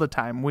all the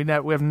time. We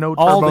have no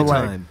turbo All the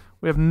lag. time.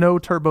 We have no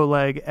turbo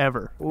lag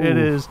ever. It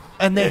is.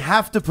 And they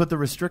have to put the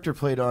restrictor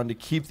plate on to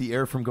keep the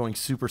air from going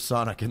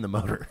supersonic in the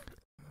motor.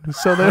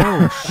 So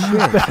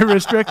they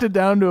restricted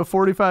down to a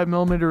 45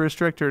 millimeter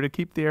restrictor to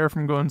keep the air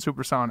from going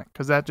supersonic,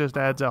 because that just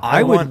adds up.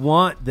 I would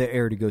want the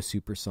air to go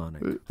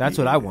supersonic. That's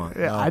what I want.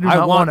 Yeah, I do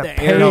not want to the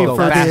pay air to go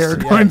for the air faster.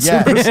 going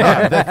Yeah,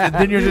 supersonic.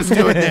 then you're just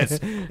doing this.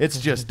 It's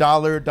just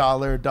dollar.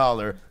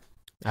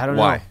 I don't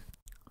Why? know.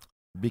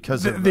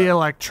 Because The, of the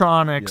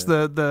electronics,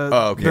 the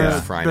Oh, okay, the,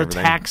 that's frying the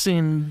everything.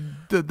 taxing,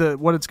 the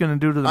what it's going to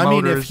do to the I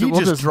mean, motors. if he We'll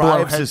just blow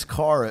drives head- his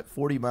car at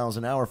 40 miles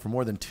an hour for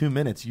more than 2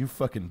 minutes, you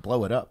fucking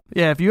blow it up.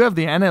 Yeah, if you have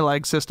the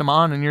anti-lag system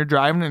on and you're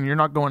driving and you're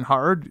not going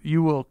hard,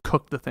 you will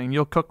cook the thing.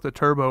 You'll cook the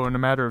turbo in a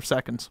matter of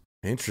seconds.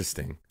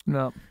 Interesting.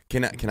 No.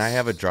 Can I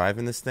have a drive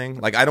in this thing?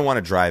 Like, I don't want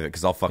to drive it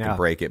because I'll fucking Yeah.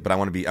 break it, but I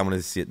want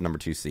to see it number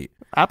 2 seat.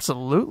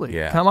 Absolutely.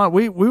 Yeah. Come on.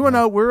 We went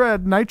out. We were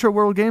at Nitro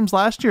World Games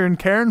last year, and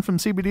Karen from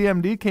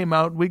CBDMD came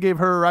out. We gave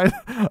her a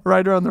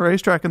ride around the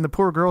racetrack, and the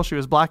poor girl, she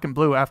was black and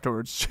blue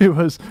afterwards. She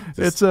was.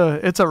 It's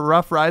a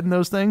rough ride in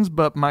those things,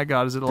 but my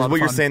God, is it a lot of What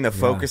fun. you're saying, the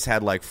Focus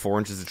had like 4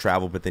 inches of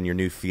travel, but then your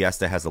new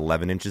Fiesta has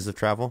 11 inches of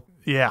travel?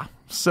 Yeah.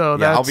 So Yeah,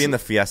 that's, I'll be in the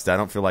Fiesta. I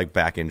don't feel like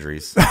back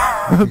injuries.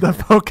 the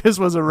Focus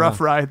was a rough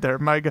ride there.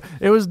 My God,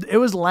 it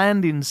was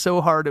landing so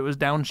hard it was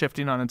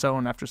downshifting on its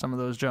own after some of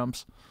those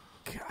jumps.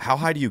 How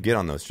high do you get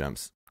on those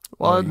jumps?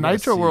 Well, Oh, at you gotta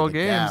Nitro see World the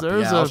Games, gap. there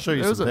was Yeah, I'll show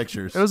you some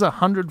pictures. It was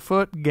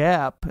 100-foot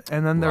gap,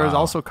 and then there was Wow.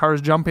 also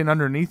cars jumping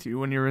underneath you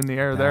when you were in the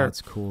air there.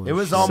 That's cool. It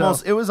was So-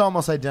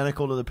 almost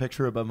identical to the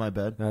picture above my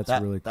bed. That's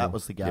that, really cool. That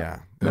was the gap.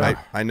 Yeah.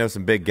 I know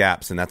some big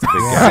gaps, and that's a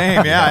big gap.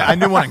 Same, yeah. I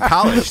knew one in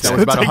college that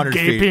was about 100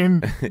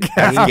 gaping feet.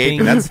 That's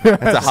gaping. That's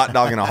a hot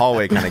dog in a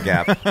hallway kind of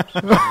gap.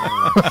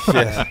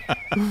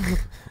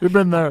 You've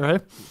been there,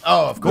 right?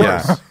 Oh, of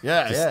course.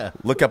 Yeah.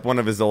 Look up one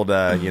of his old,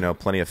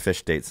 Plenty of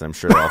Fish dates. I'm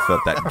sure they'll fit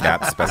that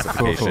gap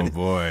specification. Oh,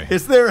 boy.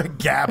 Is there a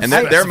gap? And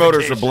their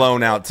motors were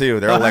blown out, too.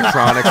 Their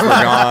electronics were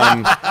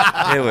gone.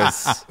 It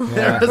was...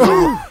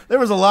 There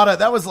was a lot of...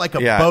 That was like a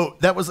boat.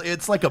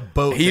 It's like a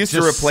boat. He used to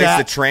replace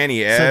the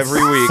tranny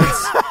every week.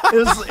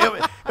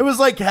 It was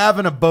like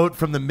having a boat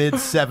from the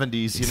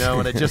mid-'70s,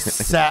 and it just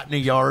sat in a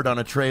yard on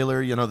a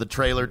trailer. The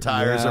trailer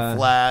tires are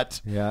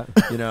flat. Yeah.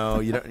 You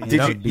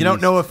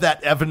don't know if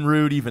that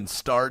Evinrude even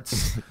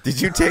starts.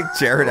 Did you take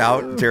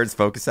Jared's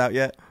Focus out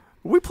yet?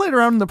 We played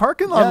around in the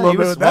parking lot a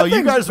little bit.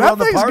 You guys were on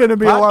the thing's going to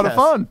be a lot of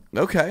fun.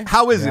 Okay.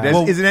 How is it?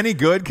 Is it any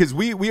good? Because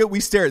we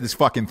stare at this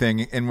fucking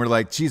thing and we're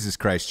like, Jesus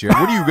Christ, Jared,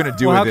 what are you going to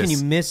do with how this? Can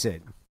you miss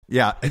it?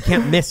 Yeah, you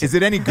can't miss it. Is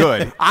it any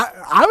good?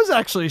 I was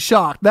actually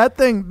shocked. That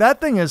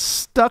thing is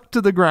stuck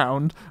to the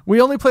ground. We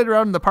only played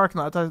around in the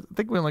parking lot. I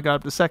think we only got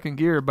up to second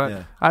gear,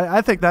 but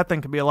I think that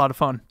thing could be a lot of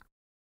fun.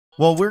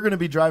 Well, we're going to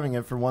be driving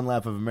it for One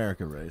Lap of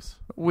America race.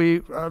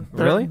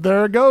 Really?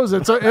 There it goes.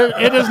 It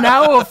is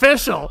now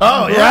official.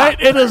 Oh, yeah.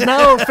 Right? It is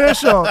now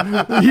official.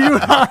 You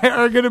and I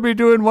are going to be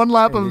doing One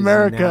Lap of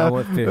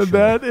America.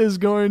 That is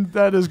going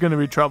to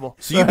be trouble.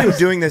 So you've been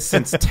doing this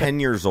since 10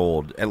 years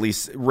old, at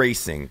least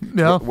racing.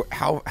 Yeah.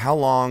 How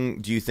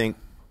long do you think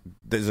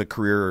does a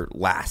career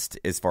last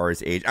as far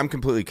as age? I'm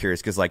completely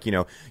curious because,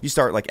 you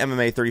start like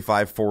MMA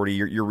 35, 40,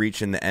 you're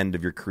reaching the end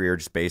of your career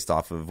just based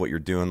off of what you're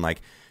doing.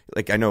 Like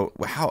I know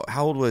how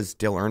old was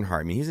Dale Earnhardt?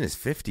 I mean, he's in his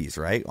 50s,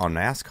 right, on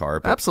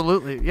NASCAR. But...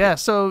 Absolutely, yeah.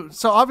 So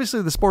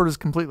obviously the sport has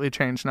completely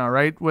changed now,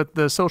 right? With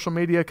the social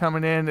media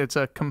coming in, it's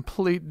a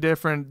complete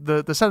different.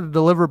 The set of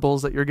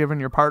deliverables that you're giving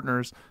your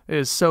partners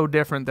is so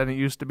different than it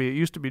used to be. It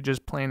used to be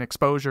just plain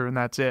exposure and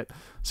that's it.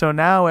 So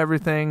now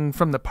everything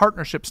from the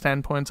partnership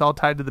standpoint is all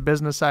tied to the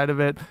business side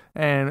of it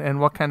and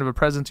what kind of a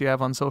presence you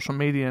have on social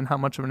media and how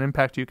much of an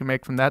impact you can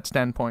make from that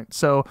standpoint.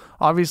 So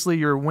obviously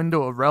your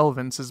window of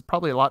relevance is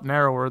probably a lot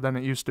narrower than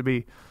it used to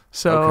be.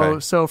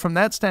 So from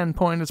that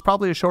standpoint, it's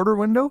probably a shorter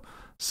window.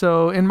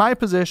 So in my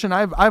position,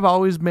 I've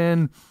always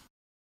been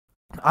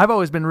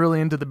really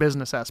into the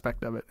business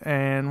aspect of it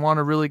and want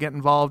to really get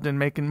involved in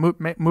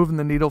moving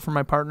the needle for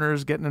my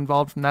partners, getting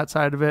involved from that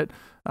side of it,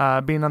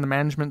 being on the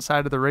management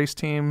side of the race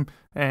team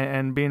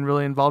and being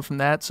really involved from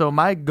that. So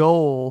my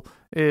goal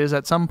is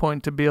at some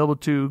point to be able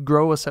to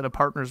grow a set of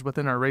partners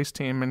within our race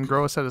team and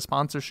grow a set of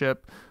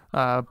sponsorship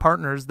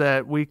partners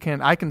that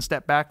I can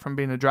step back from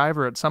being a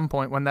driver at some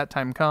point when that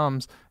time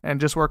comes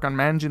and just work on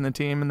managing the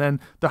team. And then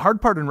the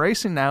hard part in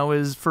racing now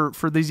is for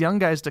these young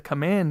guys to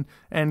come in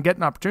and get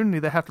an opportunity,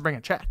 they have to bring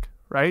a check,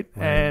 right?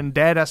 And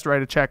dad has to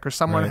write a check or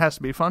someone has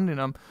to be funding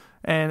them.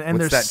 And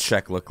what's that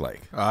check look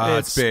like?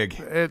 It's big.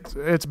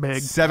 It's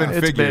big.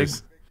 Seven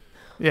figures. Big.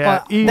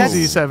 Yeah,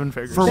 easy 7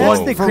 figures. For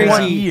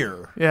 1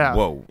 year. Yeah.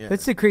 Whoa. Yeah.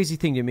 That's the crazy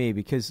thing to me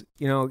because,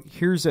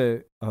 here's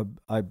a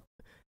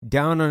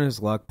down on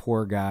his luck,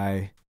 poor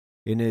guy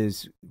in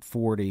his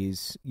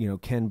 40s,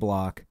 Ken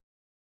Block.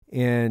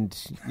 And,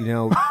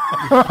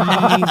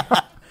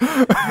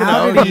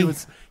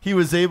 he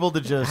was able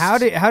to just... How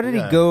did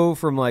he go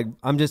from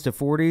I'm just a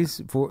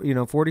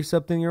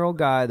 40-something-year-old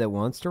guy that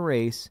wants to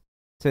race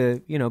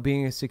to,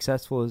 being as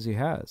successful as he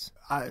has?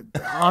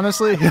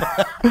 Honestly,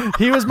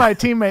 he was my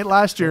teammate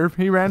last year.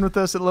 He ran with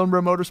us at Lone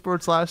Bro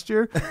Motorsports last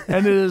year,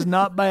 and it is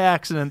not by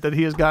accident that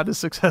he has got as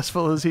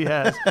successful as he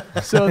has.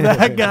 So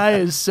that guy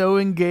is so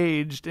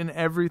engaged in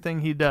everything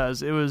he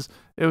does. It was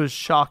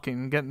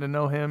shocking getting to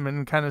know him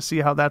and kind of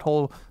see how that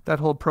whole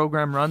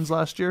program runs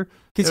last year.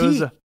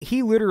 Because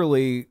he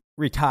literally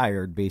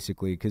retired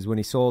basically because when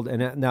he sold,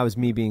 and that was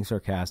me being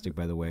sarcastic,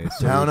 by the way.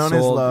 So down on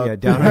his luck. Yeah,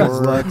 down on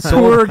his luck.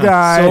 Poor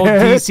guy. Sold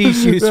DC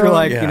shoes for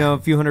a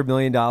few $100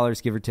 million,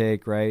 give or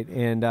take, right?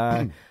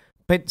 And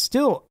but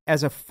still,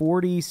 as a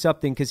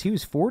 40-something, because he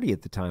was 40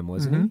 at the time,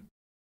 wasn't he?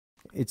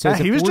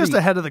 He was just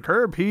ahead of the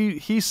curve.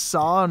 He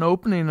saw an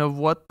opening of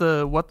what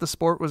the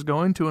sport was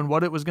going to and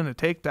what it was going to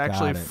take to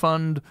actually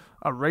fund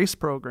a race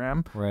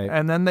program. Right.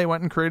 And then they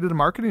went and created a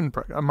marketing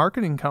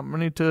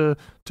company to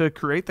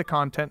create the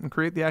content and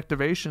create the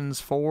activations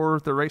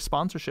for the race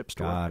sponsorship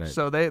store. Got it.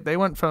 So they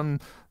went to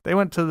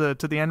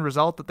the end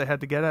result that they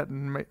had to get at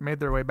and made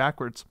their way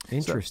backwards.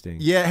 Interesting.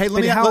 So. Yeah. Hey,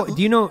 do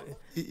you know?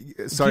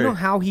 Sorry. Do you know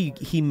how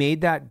he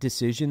made that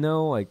decision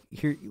though?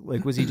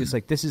 Was he just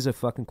this is a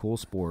fucking cool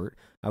sport,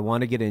 I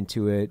want to get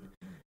into it,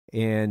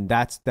 and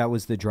that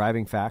was the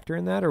driving factor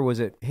in that, or was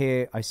it,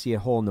 hey, I see a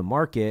hole in the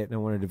market and I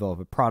want to develop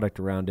a product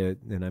around it,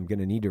 and I'm going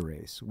to need to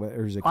race?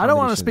 I don't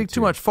want to speak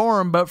too much for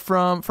him, but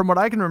from what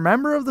I can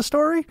remember of the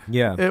story,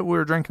 we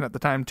were drinking at the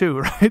time too,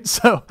 right?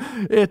 So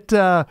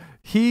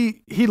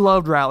he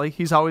loved rally.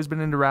 He's always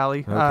been into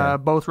rally,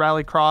 both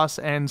rally cross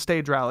and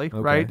stage rally.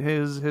 Right.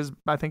 His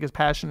I think his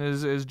passion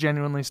is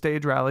genuinely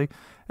stage rally.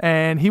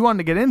 And he wanted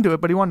to get into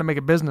it, but he wanted to make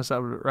a business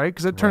out of it, right?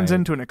 Because it turns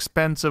into an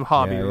expensive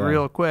hobby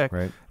real quick.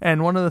 Right.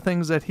 And one of the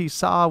things that he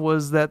saw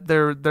was that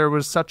there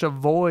was such a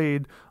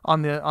void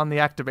on the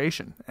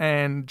activation,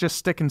 and just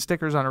sticking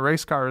stickers on a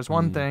race car is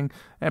one thing,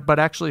 but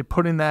actually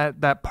putting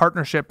that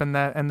partnership and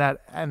that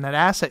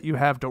asset you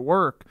have to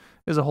work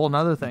is a whole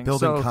nother thing.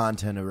 Building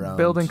content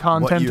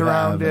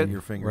around it,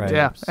 your fingertips. Right.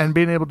 Yeah, and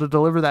being able to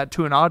deliver that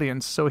to an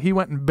audience. So he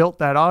went and built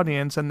that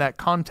audience and that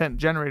content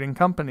generating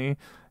company,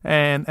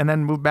 and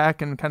then moved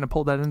back and kind of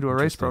pulled that into a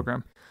race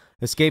program.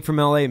 Escape from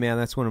LA, man.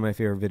 That's one of my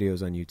favorite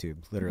videos on YouTube.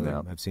 Literally,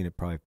 I've seen it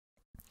probably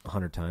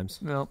 100 times.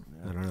 Yep.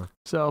 I don't know.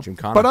 So,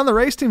 but on the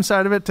race team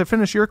side of it, to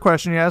finish your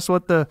question, you asked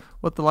what the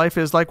life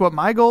is like. What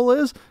my goal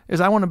is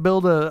I want to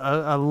build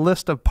a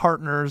list of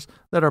partners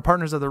that are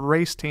partners of the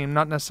race team,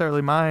 not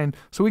necessarily mine,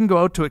 so we can go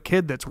out to a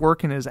kid that's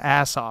working his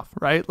ass off,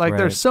 right? Like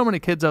there's so many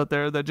kids out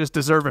there that just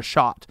deserve a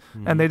shot,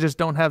 and they just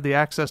don't have the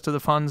access to the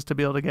funds to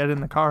be able to get in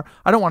the car.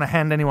 I don't want to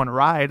hand anyone a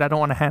ride. I don't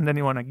want to hand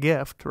anyone a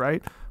gift,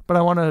 right? But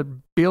I want to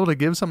be able to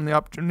give someone the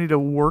opportunity to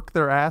work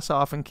their ass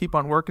off and keep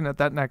on working at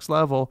that next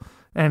level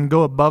and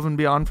go above and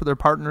beyond for their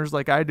partners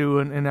like I do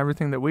in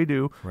everything that we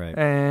do,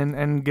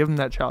 and give them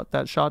that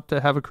shot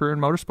to have a career in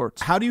motorsports.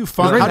 How do you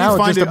find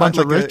a bunch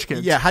of rich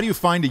kids? Yeah, how do you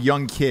find a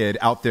young kid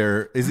out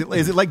there? Is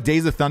it like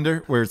Days of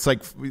Thunder, where it's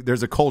like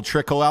there's a cold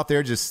trickle out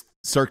there just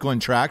circling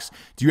tracks?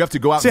 Do you have to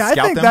go out and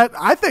scout them?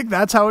 I think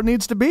that's how it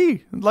needs to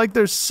be. Like,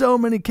 there's so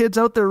many kids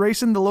out there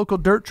racing the local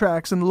dirt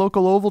tracks and the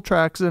local oval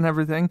tracks and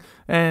everything,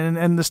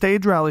 and the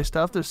stage rally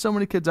stuff. There's so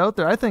many kids out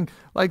there. I think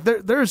like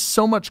there's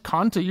so much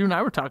content. You and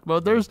I were talking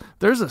about.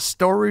 There's a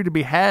story to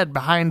be had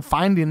behind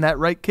finding that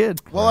right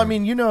kid. Well, I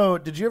mean,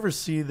 did you ever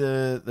see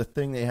the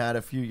thing they had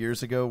a few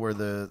years ago where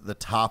the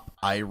top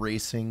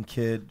iRacing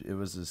kid? It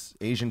was this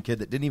Asian kid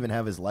that didn't even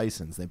have his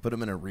license. They put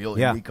him in a real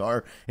Indy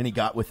car, and he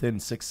got within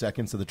 6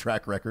 seconds of the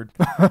track record.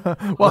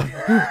 Well,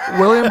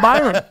 William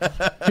Byron,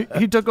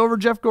 he took over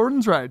Jeff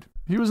Gordon's ride.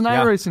 He was an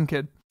iRacing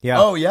kid. Yeah.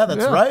 Oh yeah,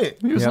 that's right.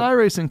 He was an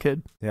iRacing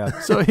kid.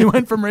 Yeah. So he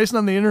went from racing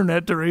on the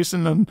internet to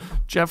racing on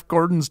Jeff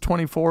Gordon's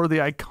 24, the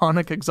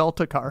iconic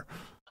Exalta car.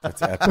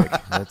 That's epic.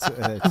 That's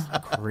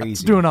crazy.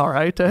 He's doing all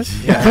right, eh?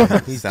 Yeah,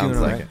 he's sounds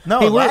doing like all right. it. No,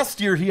 last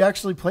year he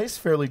actually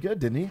placed fairly good,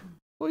 didn't he?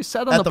 Well, he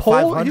sat on the pole.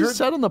 500? He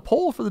sat on the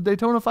pole for the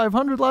Daytona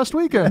 500 last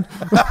weekend.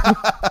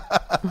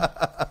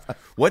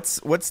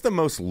 What's the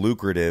most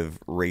lucrative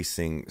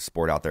racing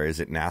sport out there? Is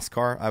it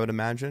NASCAR, I would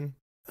imagine?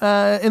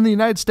 In the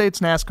United States,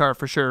 NASCAR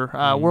for sure.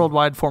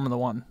 Worldwide, Formula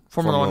One.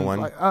 Formula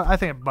One. I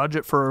think a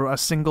budget for a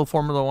single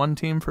Formula One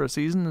team for a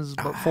season is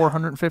about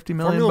 $450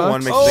 million. Formula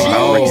One makes me think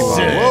about Ricky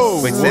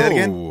Bobby. Wait, say that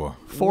again.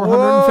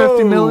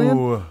 $450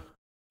 million.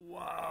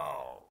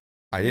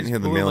 I didn't hear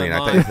the million. I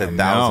thought you said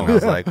 1,000. I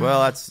was like,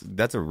 well,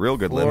 that's a real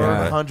good living.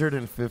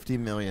 $450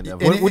 million.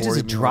 What does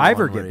a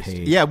driver get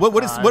paid? Yeah, what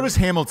does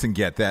Hamilton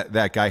get?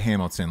 That guy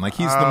Hamilton, like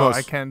he's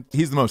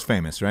the most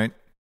famous, right?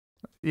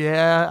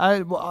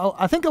 Yeah,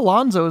 I think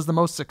Alonso is the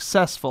most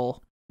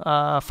successful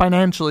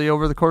financially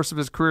over the course of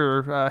his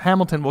career.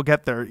 Hamilton will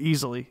get there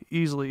easily,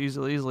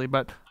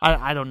 but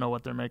I don't know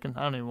what they're making.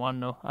 I don't even want to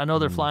know. I know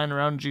they're flying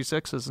around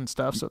G6s and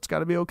stuff, so it's got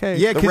to be okay.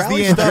 Yeah, because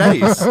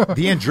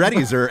the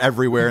Andretti's are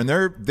everywhere, and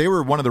they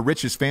were one of the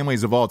richest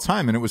families of all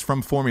time, and it was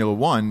from Formula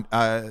One.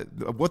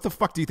 What the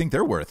fuck do you think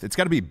they're worth? It's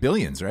got to be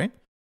billions, right?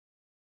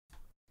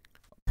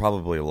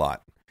 Probably a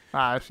lot.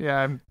 I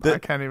can't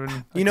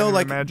even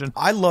imagine.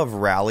 I love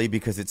rally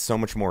because it's so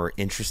much more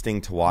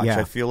interesting to watch,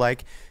 I feel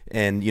like.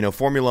 And,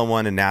 Formula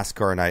One and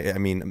NASCAR, and I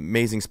mean,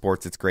 amazing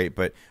sports, it's great.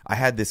 But I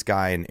had this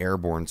guy in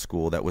airborne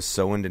school that was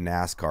so into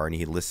NASCAR, and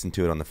he listened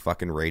to it on the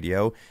fucking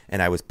radio,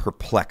 and I was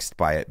perplexed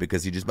by it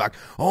because he just like,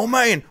 oh,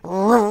 man.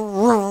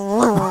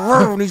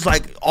 And he's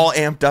like all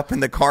amped up in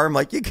the car. I'm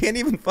like, you can't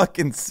even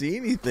fucking see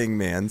anything,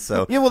 man.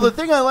 So yeah, well, the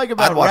thing I like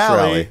about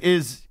rally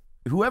is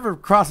whoever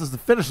crosses the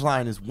finish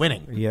line is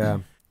winning. Yeah.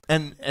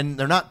 And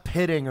they're not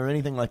pitting or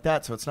anything like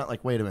that, so it's not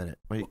like, wait a minute,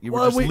 we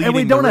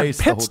don't have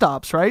pit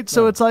stops, right?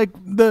 So it's like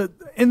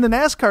in the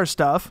NASCAR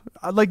stuff,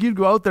 like you'd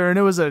go out there and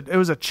it was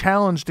a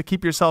challenge to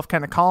keep yourself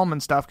kind of calm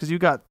and stuff because you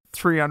got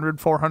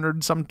 300,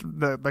 400,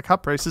 the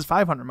cup race is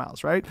 500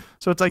 miles, right?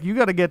 So it's like you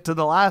got to get to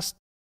the last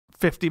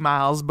 50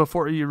 miles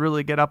before you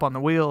really get up on the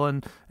wheel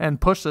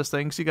and push this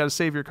thing, so you got to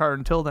save your car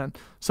until then.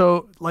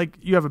 So like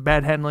you have a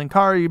bad handling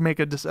car, you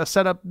make a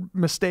setup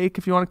mistake,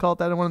 if you want to call it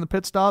that, in one of the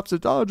pit stops,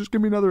 it's just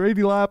give me another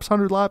 80 laps,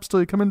 100 laps till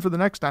you come in for the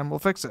next time, we'll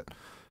fix it.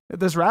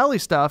 This rally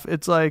stuff,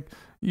 it's like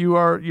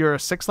you're a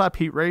 6-lap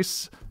heat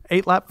race,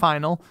 8-lap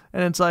final,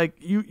 and it's like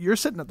you're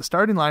sitting at the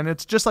starting line.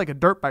 It's just like a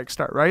dirt bike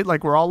start, right?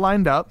 Like we're all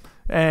lined up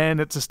and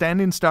it's a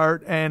standing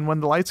start, and when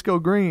the lights go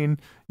green,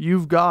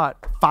 you've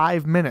got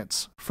 5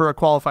 minutes for a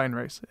qualifying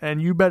race,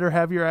 and you better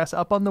have your ass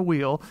up on the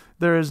wheel.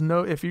 There is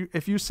no, if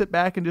you sit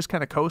back and just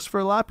kind of coast for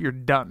a lap, you're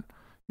done.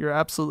 You're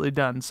absolutely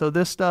done. So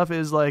this stuff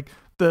is like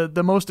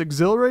the most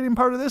exhilarating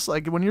part of this.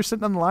 Like when you're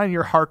sitting on the line,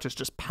 your heart is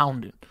just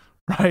pounding,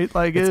 right?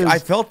 Like I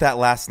felt that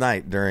last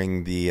night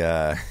during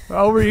the.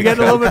 Were you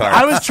getting a little bit?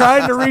 I was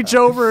trying to reach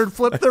over and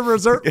flip the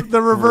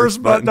reverse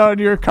button on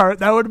your cart.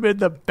 That would have been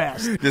the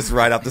best. Just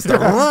right off the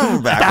start,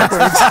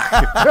 backwards.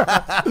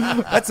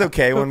 That's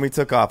okay. When we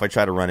took off, I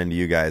tried to run into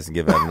you guys and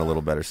give Evan a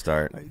little better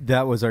start.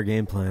 That was our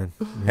game plan.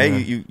 Hey,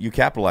 you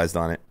capitalized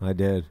on it. I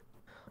did.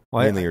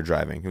 Mainly your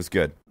driving. It was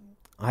good.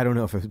 I don't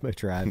know if it was my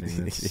driving.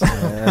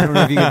 I don't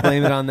know if you can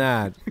blame it on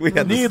that.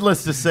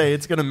 Needless to say,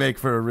 it's going to make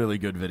for a really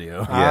good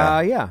video.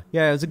 Yeah.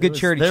 It was a good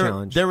charity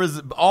challenge. There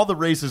was all the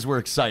races were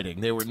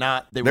exciting. They were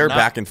not. They were not,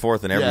 back and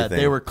forth and everything. Yeah,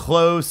 they were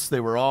close. They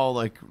were all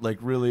like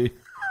really.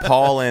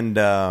 Paul and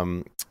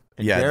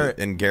Garrett.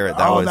 And Garrett.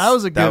 That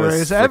was a good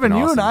race. Evan,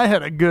 awesome. You and I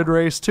had a good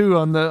race too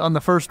on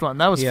the first one.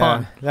 That was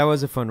fun. That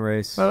was a fun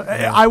race.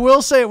 I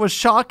will say it was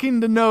shocking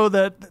to know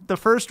that the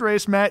first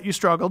race, Matt, you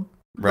struggled,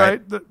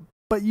 right?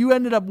 But you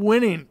ended up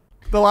winning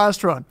the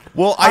last run.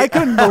 Well, I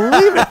couldn't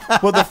believe it.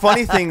 Well, the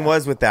funny thing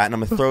was with that, and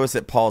I'm going to throw this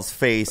at Paul's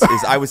face,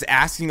 is I was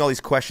asking all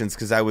these questions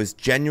because I was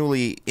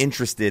genuinely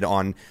interested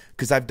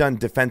because I've done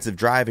defensive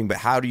driving, but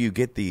how do you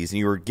get these? And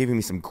you were giving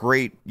me some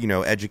great,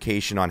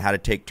 education on how to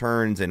take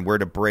turns and where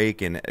to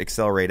brake and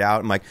accelerate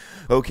out. I'm like,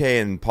 okay.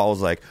 And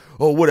Paul's like,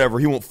 oh, whatever.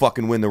 He won't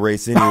fucking win the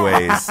race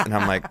anyways. And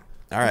I'm like,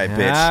 all right,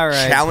 bitch. All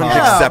right, challenge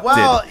accepted.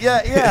 Well,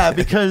 yeah,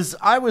 because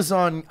I was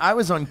on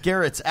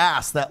Garrett's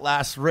ass that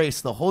last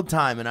race the whole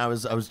time, and I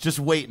was just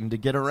waiting to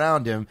get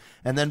around him,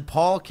 and then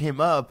Paul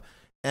came up,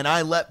 and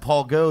I let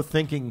Paul go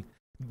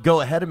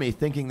ahead of me,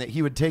 thinking that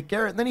he would take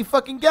Garrett, and then he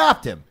fucking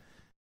gapped him.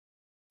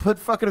 Put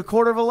fucking a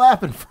quarter of a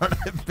lap in front of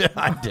him,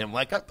 behind him.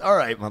 Like, all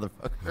right,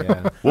 motherfucker.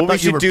 Yeah. Well, we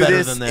should do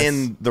this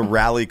in the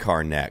rally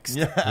car next.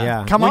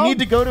 Yeah. Come on. We need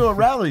to go to a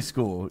rally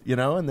school,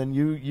 and then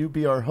you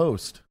be our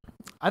host.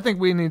 I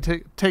think we need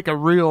to take a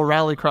real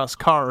rallycross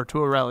car to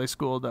a rally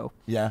school, though.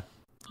 Yeah.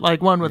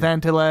 Like one with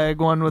anti-lag,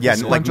 one with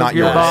like not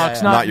gearbox.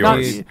 Yours. Not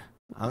yours.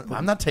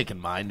 I'm not taking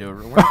mine to.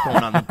 We're not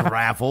going on the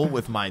gravel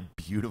with my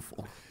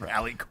beautiful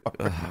rally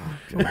car.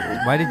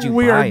 Why did you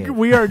buy it?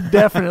 We are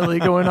definitely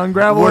going on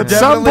gravel We're at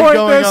some point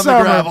this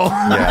summer.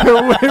 Yeah.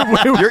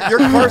 Your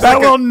car's that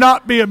will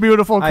not be a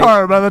beautiful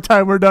car by the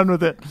time we're done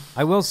with it.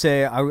 I will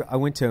say I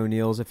went to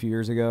O'Neill's a few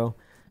years ago,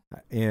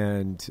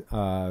 and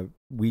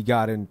we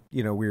got in.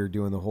 We were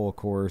doing the whole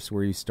course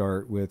where you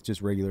start with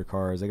just regular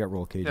cars. I got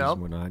roll cages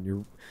and whatnot. And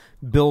you're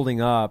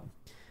building up,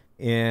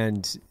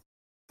 and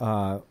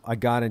I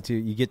got into.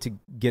 You get to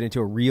get into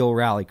a real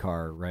rally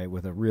car, right,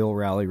 with a real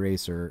rally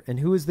racer.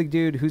 And who is the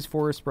dude? Who's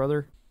Forrest's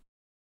brother?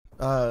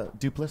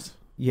 Duplass.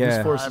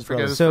 Yeah, I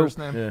forget his first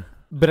name. Yeah.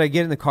 But I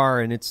get in the car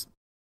and it's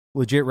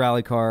legit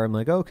rally car. I'm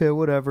like, okay,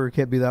 whatever. It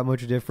can't be that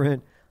much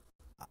different.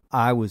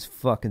 I was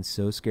fucking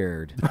so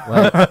scared.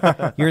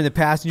 Like, you're in the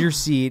passenger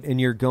seat and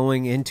you're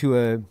going into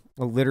a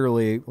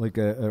literally like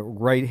a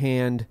right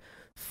hand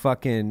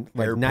fucking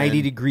like hairpin.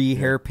 90-degree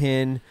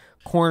hairpin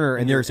corner,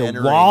 and there's a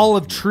wall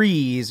of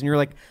trees, and you're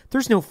like,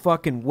 there's no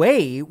fucking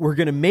way we're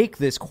gonna make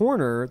this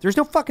corner. There's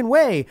no fucking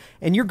way.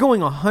 And you're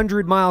going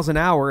 100 miles an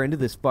hour into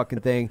this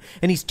fucking thing,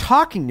 and he's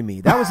talking to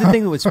me. That was the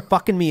thing that was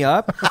fucking me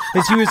up,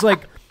 is he was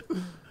like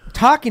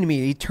talking to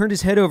me. He turned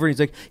his head over and he's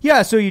like,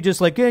 yeah, so you just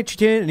like get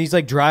your tin, and he's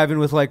like driving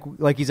with like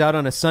he's out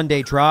on a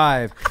Sunday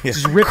drive,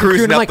 just ripping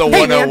cruising through, up the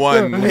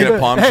 101 looking at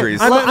palm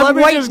trees. I'm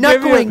white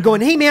knuckling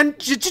going, hey man,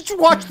 just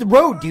watch the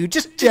road, dude.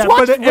 Just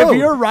watch the road. If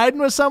you're riding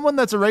with someone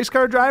that's a race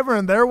car driver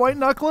and they're white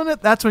knuckling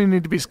it, that's when you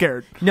need to be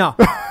scared. No.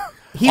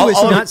 He was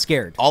not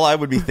scared. All I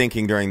would be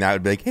thinking during that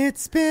would be like,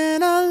 it's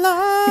been a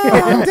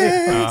long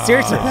day.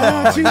 Seriously.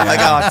 Like,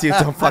 oh, dude,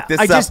 don't fuck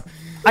this up.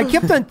 I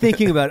kept on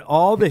thinking about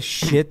all the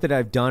shit that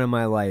I've done in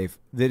my life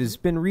that has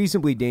been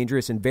reasonably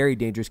dangerous and very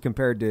dangerous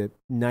compared to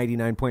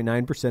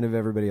 99.9% of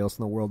everybody else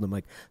in the world. And I'm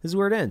like, this is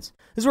where it ends.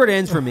 This is where it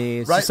ends for me.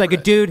 It's just like a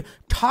dude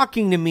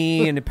talking to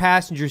me in a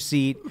passenger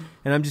seat,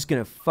 and I'm just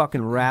going to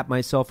fucking wrap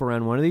myself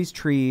around one of these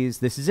trees.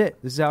 This is it.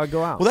 This is how I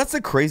go out. Well, that's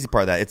the crazy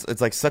part of that.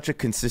 It's like such a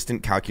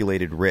consistent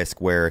calculated risk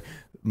where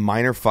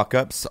minor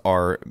fuck-ups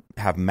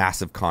have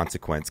massive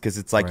consequence, because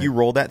it's like you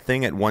roll that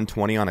thing at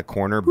 120 on a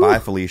corner. Bye,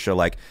 Felicia.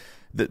 Like,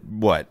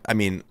 what? I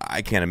mean,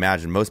 I can't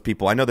imagine. Most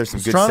people, I know there's some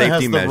good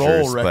safety measures,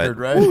 roll record,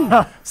 right?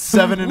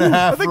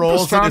 7.5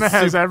 rolls. Pastrana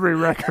has every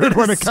record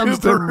when it comes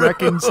to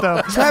wrecking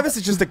stuff. Travis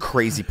is just a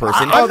crazy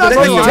person. I'm not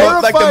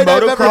terrified like the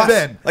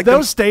motocross. Like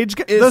those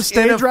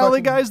stage rally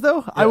guys,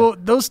 though. Yeah.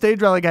 Those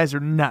stage rally guys are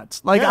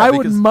nuts. Like, I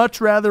would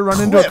much rather run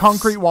into a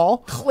concrete wall.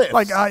 Cliffs.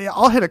 Like,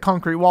 I'll hit a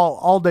concrete wall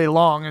all day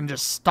long and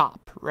just stop.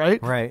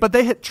 Right. But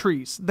they hit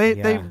trees.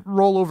 They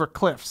roll over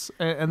cliffs,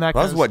 and that.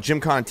 Well, that was what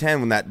Jim Con 10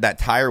 when that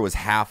tire was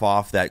half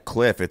off that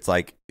cliff. It's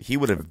like he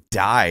would have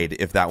died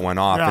if that went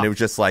off, and it was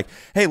just like,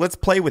 hey, let's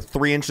play with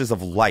 3 inches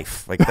of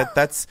life. Like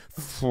that's.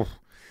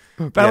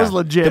 That was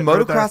legit. The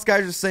motocross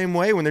guys are the same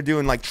way when they're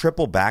doing like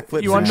triple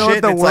backflips. You want to know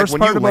what the worst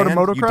like part about a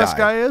motocross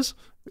guy is?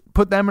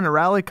 put them in a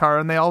rally car,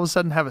 and they all of a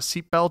sudden have a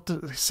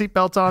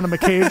seatbelt on them, a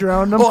cage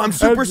around them. Oh, I'm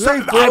super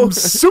safe, bro. I'm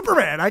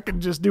Superman. I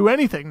can just do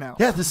anything now.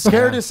 Yeah, the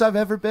scaredest I've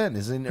ever been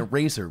is in a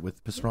razor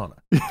with Pastrana.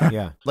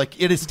 Yeah. Like,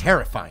 it is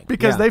terrifying.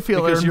 Because they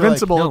feel Because they're you're like,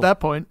 invincible no. at that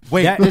point.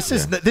 Wait, this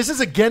is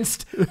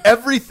against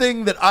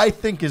everything that I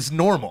think is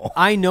normal.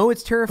 I know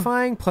it's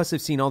terrifying. Plus,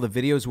 I've seen all the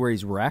videos where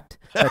he's wrecked.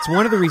 That's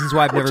one of the reasons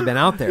why I've never been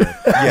out there.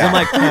 I'm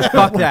like,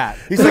 fuck that.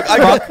 He's like,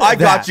 I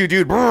got you,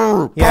 dude.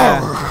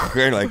 Yeah.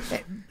 You're like,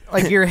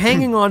 Like, you're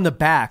hanging on the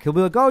back. He'll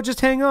be like, oh, just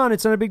hang on.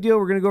 It's not a big deal.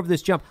 We're going to go over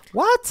this jump.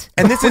 What?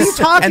 and this What is are you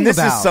talking and this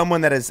about? is someone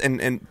that has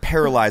and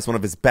paralyzed one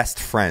of his best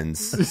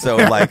friends. So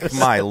like,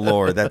 my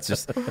lord, it's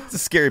a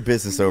scary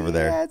business over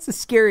there. Yeah, it's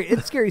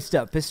scary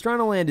stuff.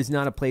 Pastrana Land is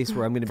not a place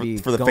where I'm going to be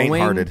For the going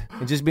faint-hearted.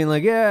 and just being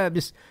like, yeah, I'm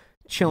just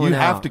chilling You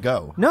out. have to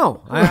go.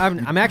 No,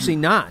 I'm actually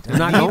not. I'm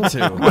not going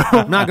to.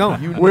 I'm not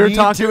going. You We're need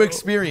talking- to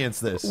experience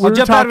this. We're I'll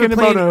jump out of a talking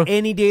plane about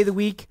any day of the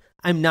week.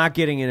 I'm not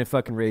getting in a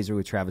fucking razor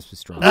with Travis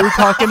Pastrana. We were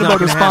talking Not about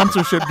a gonna happen.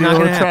 sponsorship Not deal gonna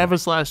with happen.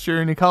 Travis last year,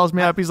 and he calls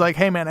me up. He's like,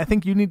 hey, man, I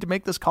think you need to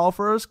make this call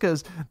for us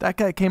because that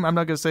guy came. I'm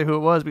not going to say who it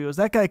was, but he goes,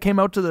 that guy came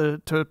out to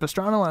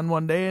Pastrana Land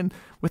one day, and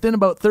within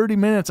about 30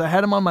 minutes, I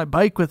had him on my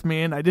bike with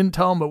me, and I didn't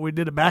tell him, but we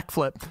did a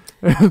backflip.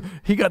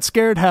 He got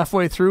scared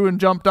halfway through and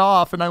jumped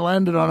off, and I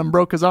landed on him,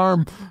 broke his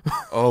arm.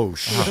 Oh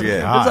shit!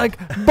 It's like,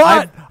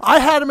 but I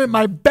had him at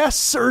my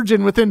best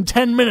surgeon within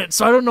 10 minutes,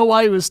 so I don't know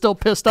why he was still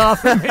pissed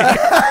off at me.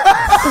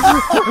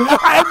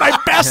 I had my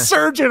best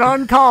surgeon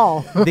on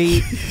call.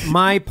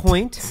 My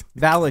point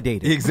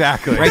validated.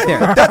 Exactly. Right there.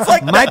 That's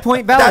like my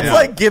point validated. That's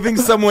like giving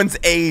someone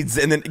AIDS,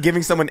 and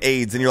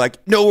you're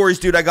like, no worries,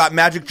 dude. I got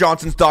Magic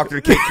Johnson's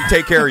doctor to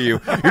take care of you.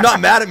 You're not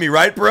mad at me,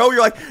 right, bro?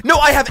 You're like, no,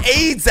 I have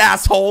AIDS,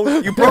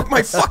 asshole. You broke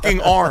my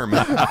fucking arm.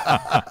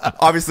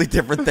 Obviously,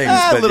 different things.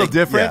 A but little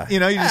different. Yeah. You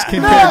know, you just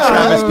compare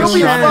Travis You'll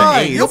be Pastrana and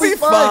fine. AIDS. You'll be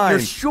fine. You're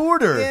fine.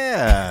 shorter.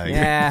 Yeah.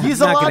 Yeah,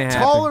 He's a not lot gonna happen.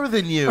 taller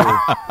than you.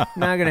 Not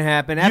gonna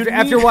happen.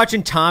 After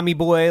watching Tommy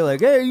Boy, like,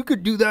 hey, you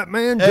could do that,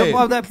 man. Hey. Jump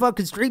off that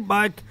fucking street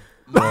bike.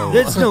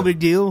 That's no big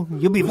deal.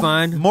 You'll be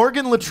fine.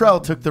 Morgan Luttrell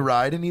took the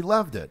ride and he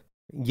loved it.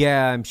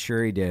 Yeah, I'm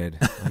sure he did.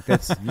 Like,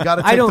 that's You got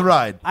to take the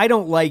ride. I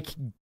don't like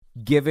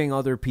giving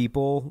other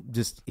people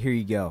just here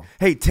you go.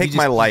 Hey, take You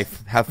my just-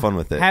 life. Have fun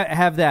with it.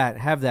 Have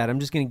that. I'm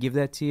just going to give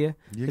that to you.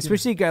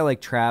 Especially a guy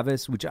like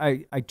Travis, which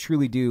I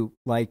truly do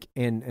like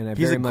and I He's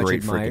very a much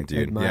great admire. freaking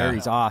dude. Admire.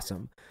 He's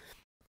awesome.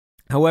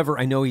 However,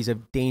 I know he's a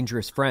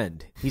dangerous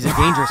friend. He's a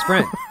dangerous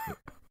friend.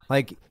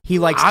 Like he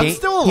likes I'm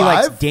still he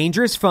likes alive.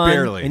 dangerous fun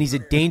Barely. and he's a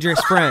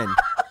dangerous friend.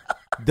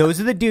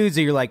 Those are the dudes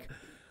that you're like,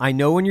 I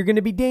know when you're going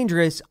to be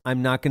dangerous.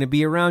 I'm not going to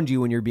be around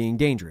you when you're being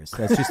dangerous.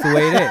 That's just the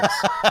way it is.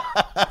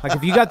 Like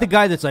if you got the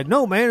guy that's like,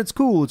 no, man, it's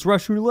cool. It's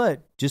Russian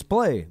roulette. Just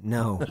play.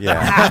 No. Yeah.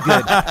 I'm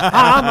good.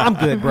 I'm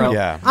good, bro.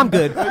 Yeah. I'm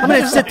good. I'm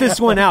going to sit this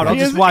one out. I'll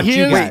just watch he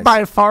you is guys.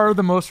 by far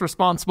the most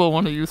responsible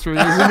one of you three,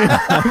 isn't he?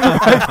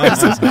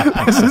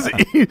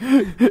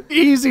 this is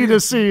easy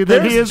to see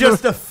that There's he is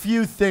just a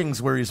few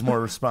things where he's more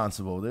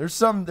responsible. There's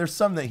some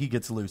that he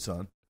gets loose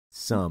on.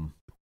 Some.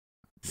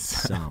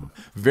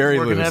 Very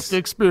We're loose. gonna have to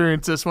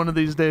experience this one of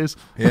these days.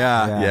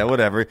 Yeah. Yeah,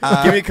 whatever.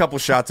 Give me a couple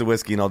shots of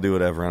whiskey and I'll do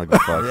whatever. I don't give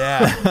a fuck.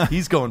 Yeah,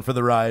 he's going for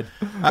the ride.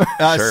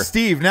 Sure.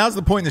 Steve, now's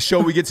the point in the show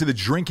we get to the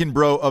Drinkin'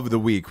 Bro of the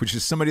Week, which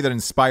is somebody that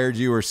inspired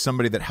you or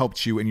somebody that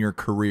helped you in your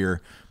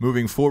career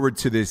moving forward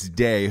to this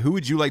day. Who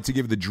would you like to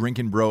give the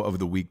Drinkin' Bro of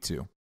the Week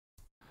to?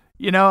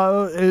 You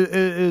know,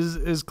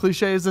 as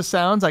cliche as this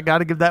sounds, I got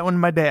to give that one to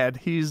my dad.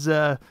 He's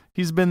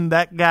been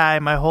that guy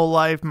my whole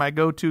life, my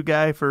go-to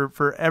guy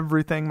for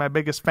everything, my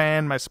biggest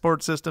fan, my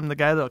support system, the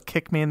guy that'll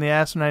kick me in the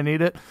ass when I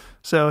need it.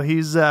 So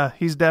he's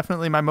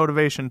definitely my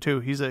motivation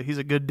too. He's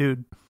a good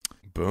dude.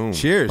 Boom.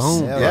 Cheers.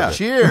 Boom. Yeah.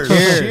 Cheers.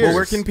 Well,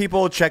 where can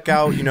people check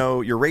out,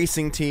 your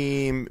racing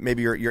team,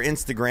 maybe your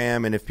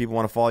Instagram, and if people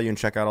want to follow you and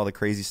check out all the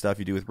crazy stuff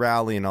you do with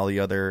Rally and all the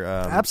other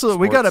Absolutely.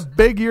 We got a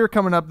big year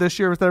coming up this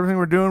year with everything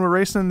we're doing. We're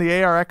racing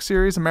the ARX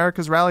Series,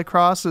 America's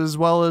Rallycross, as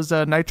well as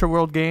Nitro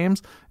World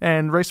Games,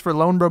 and race for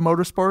Lone Bro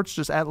Motorsports,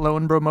 just at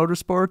Lone Bro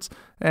Motorsports.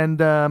 And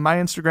my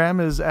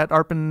Instagram is at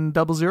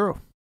Arpin00.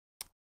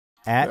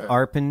 At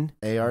Arpin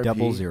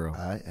ARPIN.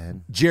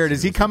 00. Jared,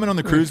 is he coming on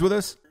the cruise with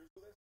us?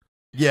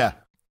 Yeah.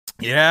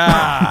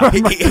 Yeah.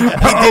 he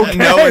didn't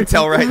know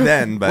until right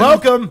then, but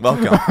Welcome.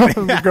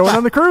 We're going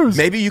on the cruise.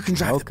 Maybe you can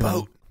drive the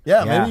boat.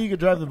 Yeah, Yeah. maybe you could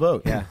drive the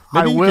boat. Yeah.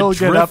 Maybe I you will could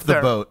get drift up the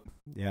there. boat.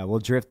 Yeah, we'll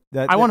drift.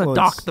 I want to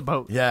dock the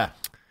boat. Yeah.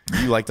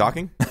 You like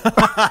docking?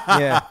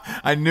 Yeah.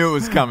 I knew it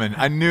was coming.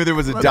 I knew there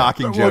was a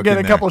docking joke. We'll get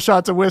in a couple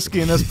shots of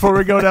whiskey in this before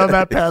we go down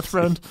that path,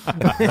 friend.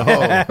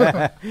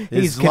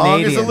 He's As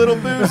long as Canadian. a little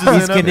booze is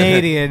He's in him.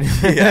 Canadian.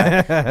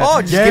 Yeah.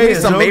 Oh, just Gay give me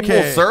is some okay.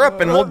 maple syrup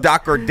and we'll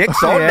dock our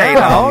dicks all day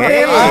Yeah, all long.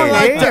 day.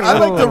 Hey, I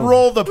like to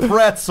roll the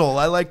pretzel.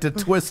 I like to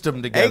twist them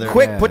hey, together.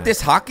 quick, put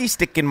this hockey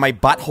stick in my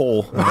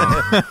butthole.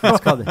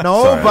 It's called the-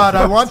 No, but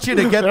I want you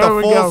to get There the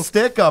we full go.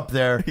 stick up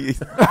there.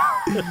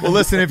 Well,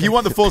 listen, if you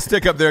want the full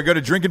stick up there, go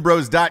to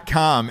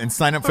drinkinbros.com and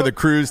sign up for the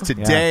cruise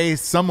today.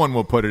 Someone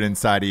will put it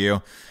inside of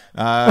you.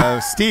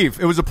 Steve,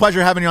 it was a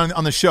pleasure having you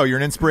on the show. You're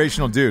an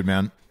inspirational dude,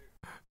 man.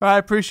 I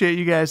appreciate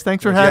you guys.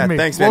 Thanks for having me.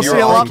 Thanks, man. We'll see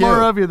a lot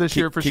more of you this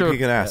year for keep sure.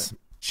 Kicking ass.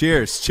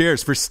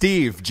 Cheers for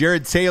Steve,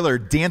 Jared Taylor,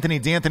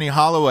 D'Anthony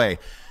Holloway,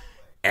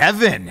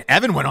 Evan.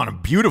 Evan went on a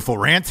beautiful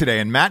rant today,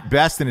 and Matt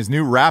Best and his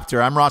new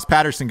Raptor. I'm Ross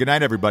Patterson. Good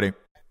night, everybody.